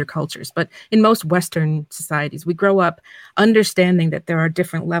about other cultures, but in most Western societies, we grow up understanding that there are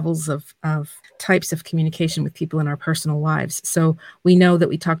different levels of types of communication with people in our personal lives. So we know that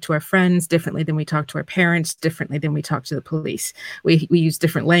we talk to our friends differently than we talk to our parents, differently than we talk to the police. We use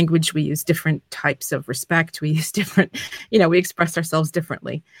different language, we use different types of respect, we use different, we express ourselves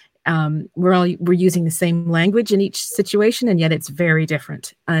differently. we're using the same language in each situation, and yet it's very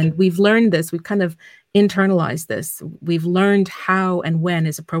different. And we've learned this. We've kind of internalized this. We've learned how and when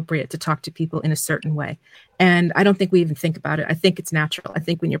is appropriate to talk to people in a certain way. And I don't think we even think about it. I think it's natural. I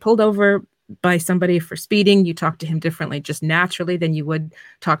think when you're pulled over by somebody for speeding, you talk to him differently, just naturally, than you would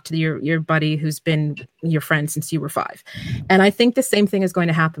talk to your buddy who's been your friend since you were 5. And I think the same thing is going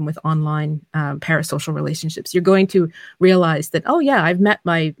to happen with online parasocial relationships. You're going to realize that, oh yeah, I've met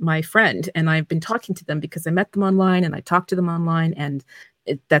my friend and I've been talking to them because I met them online and I talked to them online, and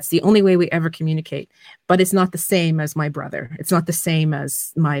that's the only way we ever communicate. But it's not the same as my brother. It's not the same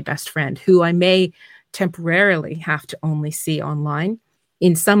as my best friend, who I may temporarily have to only see online.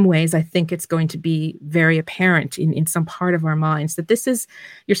 In some ways, I think it's going to be very apparent in some part of our minds that this is,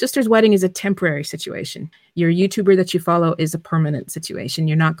 your sister's wedding is a temporary situation. Your YouTuber that you follow is a permanent situation.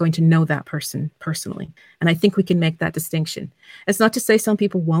 You're not going to know that person personally. And I think we can make that distinction. It's not to say some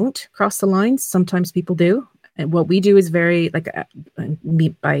people won't cross the lines. Sometimes people do. And what we do is very,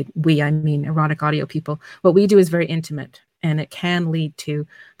 by we, I mean erotic audio people. What we do is very intimate, and it can lead to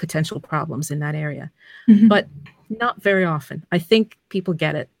potential problems in that area. Mm-hmm. But not very often. I think people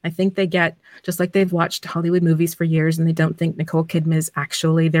get it. I think they get, just like they've watched Hollywood movies for years and they don't think Nicole Kidman is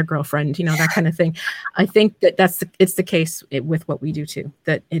actually their girlfriend, that kind of thing. I think that it's the case with what we do too,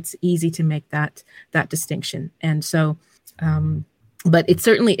 that it's easy to make that distinction. And so, but it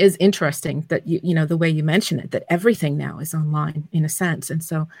certainly is interesting that, the way you mention it, that everything now is online in a sense. And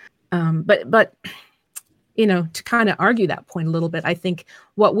so, but to kind of argue that point a little bit, I think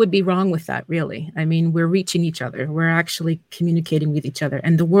what would be wrong with that, really? I mean, we're reaching each other. We're actually communicating with each other.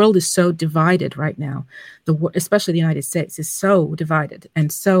 And the world is so divided right now. Especially the United States is so divided.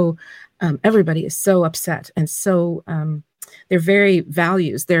 And so everybody is so upset. And so their very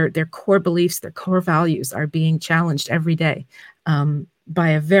values, their core beliefs, their core values are being challenged every day by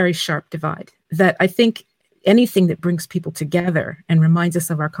a very sharp divide that I think anything that brings people together and reminds us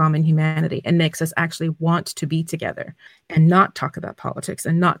of our common humanity and makes us actually want to be together and not talk about politics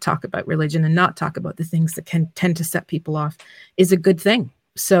and not talk about religion and not talk about the things that can tend to set people off is a good thing.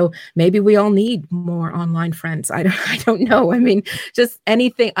 So maybe we all need more online friends. I don't know. I mean, just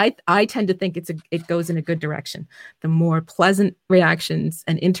anything. I tend to think it goes in a good direction. The more pleasant reactions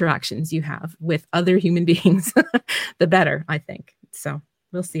and interactions you have with other human beings, the better, I think. So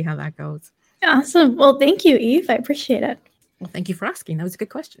we'll see how that goes. Awesome. Well, thank you, Eve. I appreciate it. Well, thank you for asking. That was a good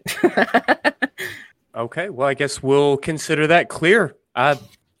question. Okay. Well, I guess we'll consider that clear.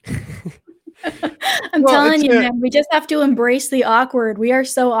 I'm telling you, man, we just have to embrace the awkward. We are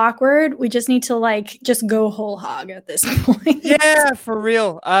so awkward. We just need to just go whole hog at this point. Yeah, for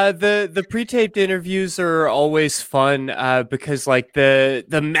real. The pre-taped interviews are always fun because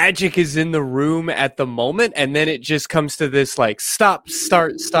the magic is in the room at the moment, and then it just comes to this stop,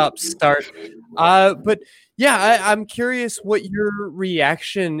 start. But yeah, I'm curious what your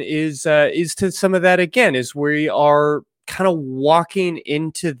reaction is to some of that. Again, as we are kind of walking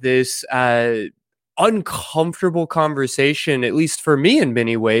into this uncomfortable conversation, at least for me in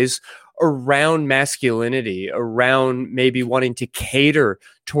many ways, around masculinity, around maybe wanting to cater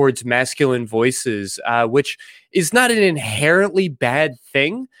towards masculine voices, which is not an inherently bad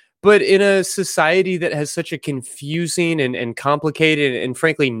thing. But in a society that has such a confusing and complicated and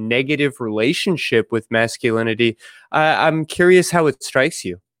frankly negative relationship with masculinity, I'm curious how it strikes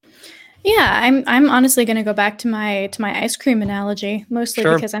you. Yeah, I'm honestly going to go back to my ice cream analogy, mostly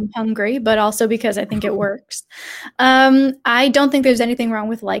because I'm hungry, but also because I think it works. I don't think there's anything wrong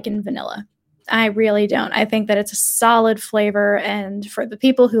with liking vanilla. I really don't. I think that it's a solid flavor, and for the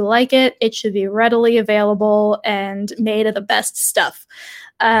people who like it, it should be readily available and made of the best stuff.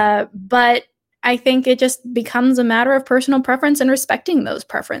 But I think it just becomes a matter of personal preference and respecting those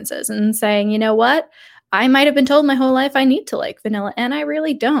preferences and saying, you know what? I might have been told my whole life I need to like vanilla, and I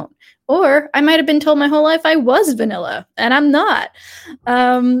really don't. Or I might have been told my whole life I was vanilla, and I'm not.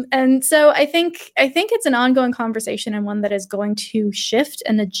 And so I think it's an ongoing conversation, and one that is going to shift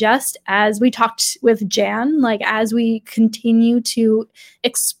and adjust as we talked with Jan, as we continue to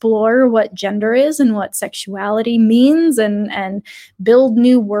explore what gender is and what sexuality means, and build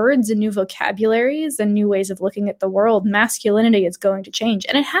new words and new vocabularies and new ways of looking at the world. Masculinity is going to change,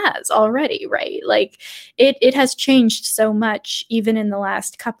 and it has already, right? It has changed so much, even in the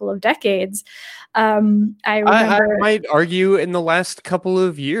last couple of decades. I might argue in the last couple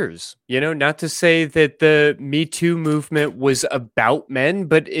of years, not to say that the Me Too movement was about men,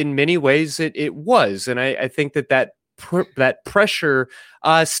 but in many ways it was. And I think that that pressure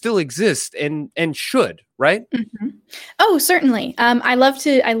still exists and should, right? Mm-hmm. Oh, certainly. I love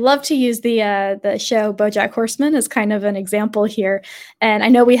to use the show BoJack Horseman as kind of an example here. And I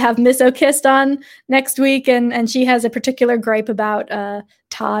know we have Miss O'Kist on next week, and she has a particular gripe about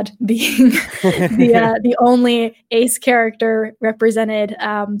Todd being the only ace character represented.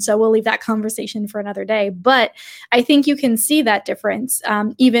 So we'll leave that conversation for another day. But I think you can see that difference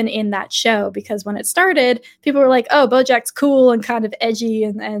even in that show, because when it started, people were like, "Oh, BoJack's cool and kind of edgy,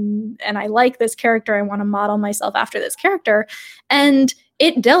 and I like this character. I want to model myself after this character." And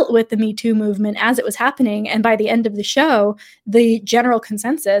it dealt with the Me Too movement as it was happening. And by the end of the show, the general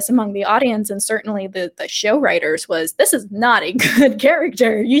consensus among the audience and certainly the show writers was, this is not a good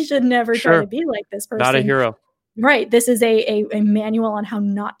character. You should never try to be like this person. Not a hero. Right. This is a manual on how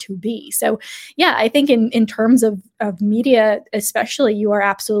not to be. So, yeah, I think in terms of media, especially, you are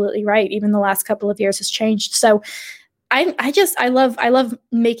absolutely right. Even the last couple of years has changed. So I love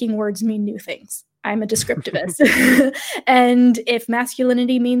making words mean new things. I'm a descriptivist. And if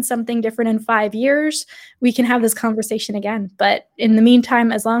masculinity means something different in 5 years, we can have this conversation again. But in the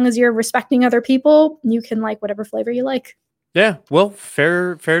meantime, as long as you're respecting other people, you can like whatever flavor you like. Yeah, well,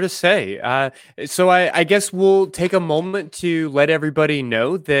 fair to say. So I guess we'll take a moment to let everybody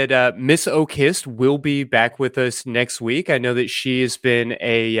know that Miss O'Kist will be back with us next week. I know that she has been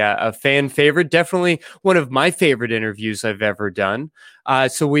a fan favorite, definitely one of my favorite interviews I've ever done.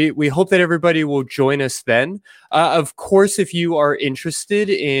 So we hope that everybody will join us then. Of course, if you are interested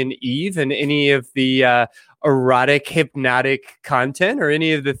in Eve and any of the erotic, hypnotic content or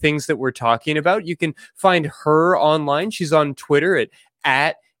any of the things that we're talking about, you can find her online. She's on Twitter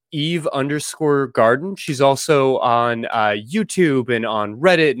at Eve_garden. She's also on YouTube and on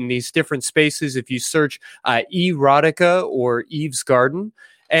Reddit and these different spaces. If you search erotica or Eve's Garden.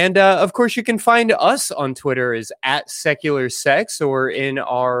 And of course, you can find us on Twitter as @SecularSex or in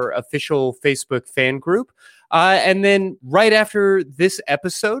our official Facebook fan group. And then right after this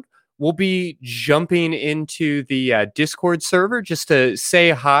episode, we'll be jumping into the Discord server just to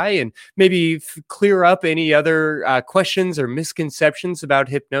say hi and maybe clear up any other questions or misconceptions about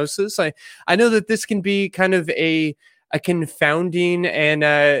hypnosis. I know that this can be kind of a confounding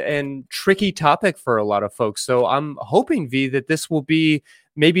and tricky topic for a lot of folks. So I'm hoping, V, that this will be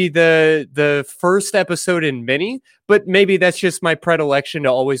maybe the first episode in many, but maybe that's just my predilection to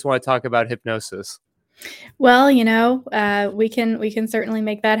always want to talk about hypnosis. Well, we can certainly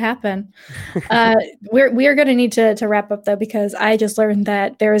make that happen. We are going to need to wrap up though, because I just learned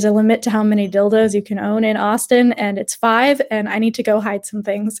that there is a limit to how many dildos you can own in Austin, and it's 5, and I need to go hide some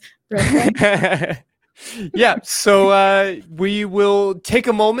things real quick. Yeah, so we will take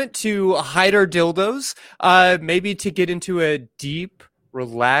a moment to hide our dildos, maybe to get into a deep,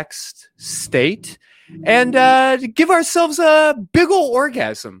 relaxed state, and give ourselves a big ol'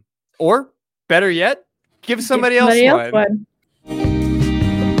 orgasm, or better yet, give somebody else one.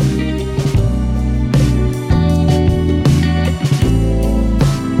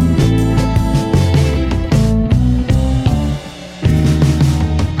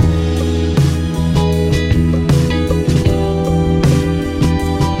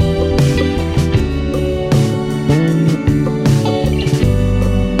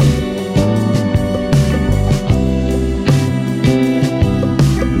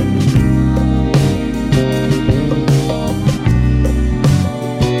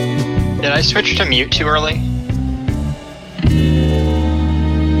 I switched to mute too early?